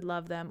think we would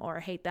love them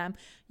or hate them,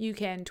 you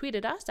can tweet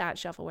at us at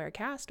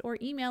ShufflewareCast or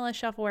email us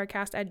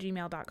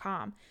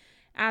shufflewarecast@gmail.com.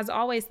 As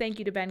always, thank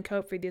you to Ben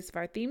Cope for the use of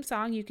our theme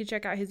song. You can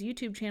check out his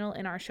YouTube channel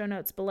in our show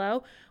notes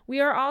below. We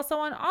are also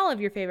on all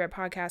of your favorite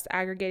podcast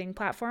aggregating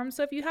platforms,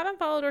 so if you haven't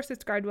followed or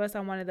subscribed to us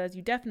on one of those,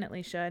 you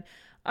definitely should.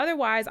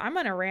 Otherwise, I'm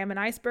going to ram an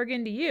iceberg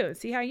into you.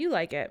 See how you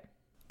like it.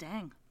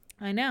 Dang.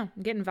 I know.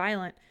 I'm getting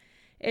violent.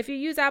 If you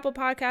use Apple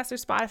Podcasts or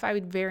Spotify,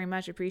 we'd very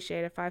much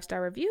appreciate a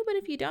 5-star review. But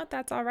if you don't,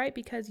 that's all right,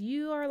 because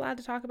you are allowed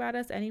to talk about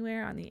us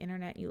anywhere on the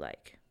internet you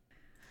like.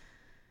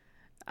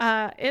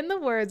 In the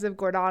words of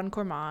Gordon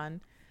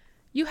Korman,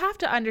 you have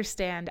to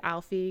understand,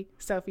 Alfie,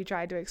 Sophie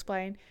tried to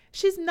explain.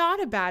 She's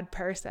not a bad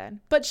person,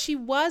 but she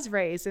was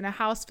raised in a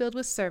house filled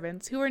with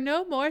servants who are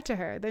no more to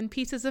her than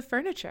pieces of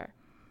furniture.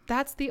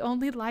 That's the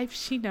only life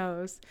she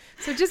knows.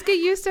 So just get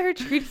used to her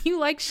treating you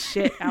like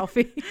shit,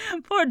 Alfie.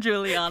 Poor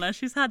Juliana.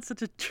 She's had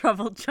such a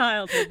troubled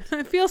childhood.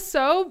 I feel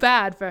so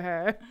bad for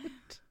her.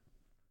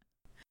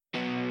 I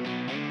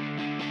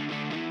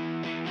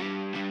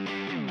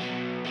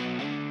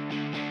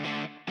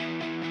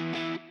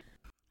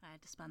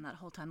had to spend that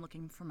whole time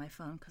looking for my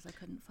phone because I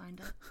couldn't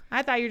find it.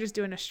 I thought you were just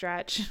doing a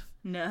stretch.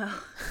 No.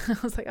 I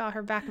was like, oh,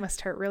 her back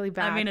must hurt really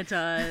bad. I mean, it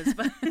does,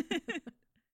 but...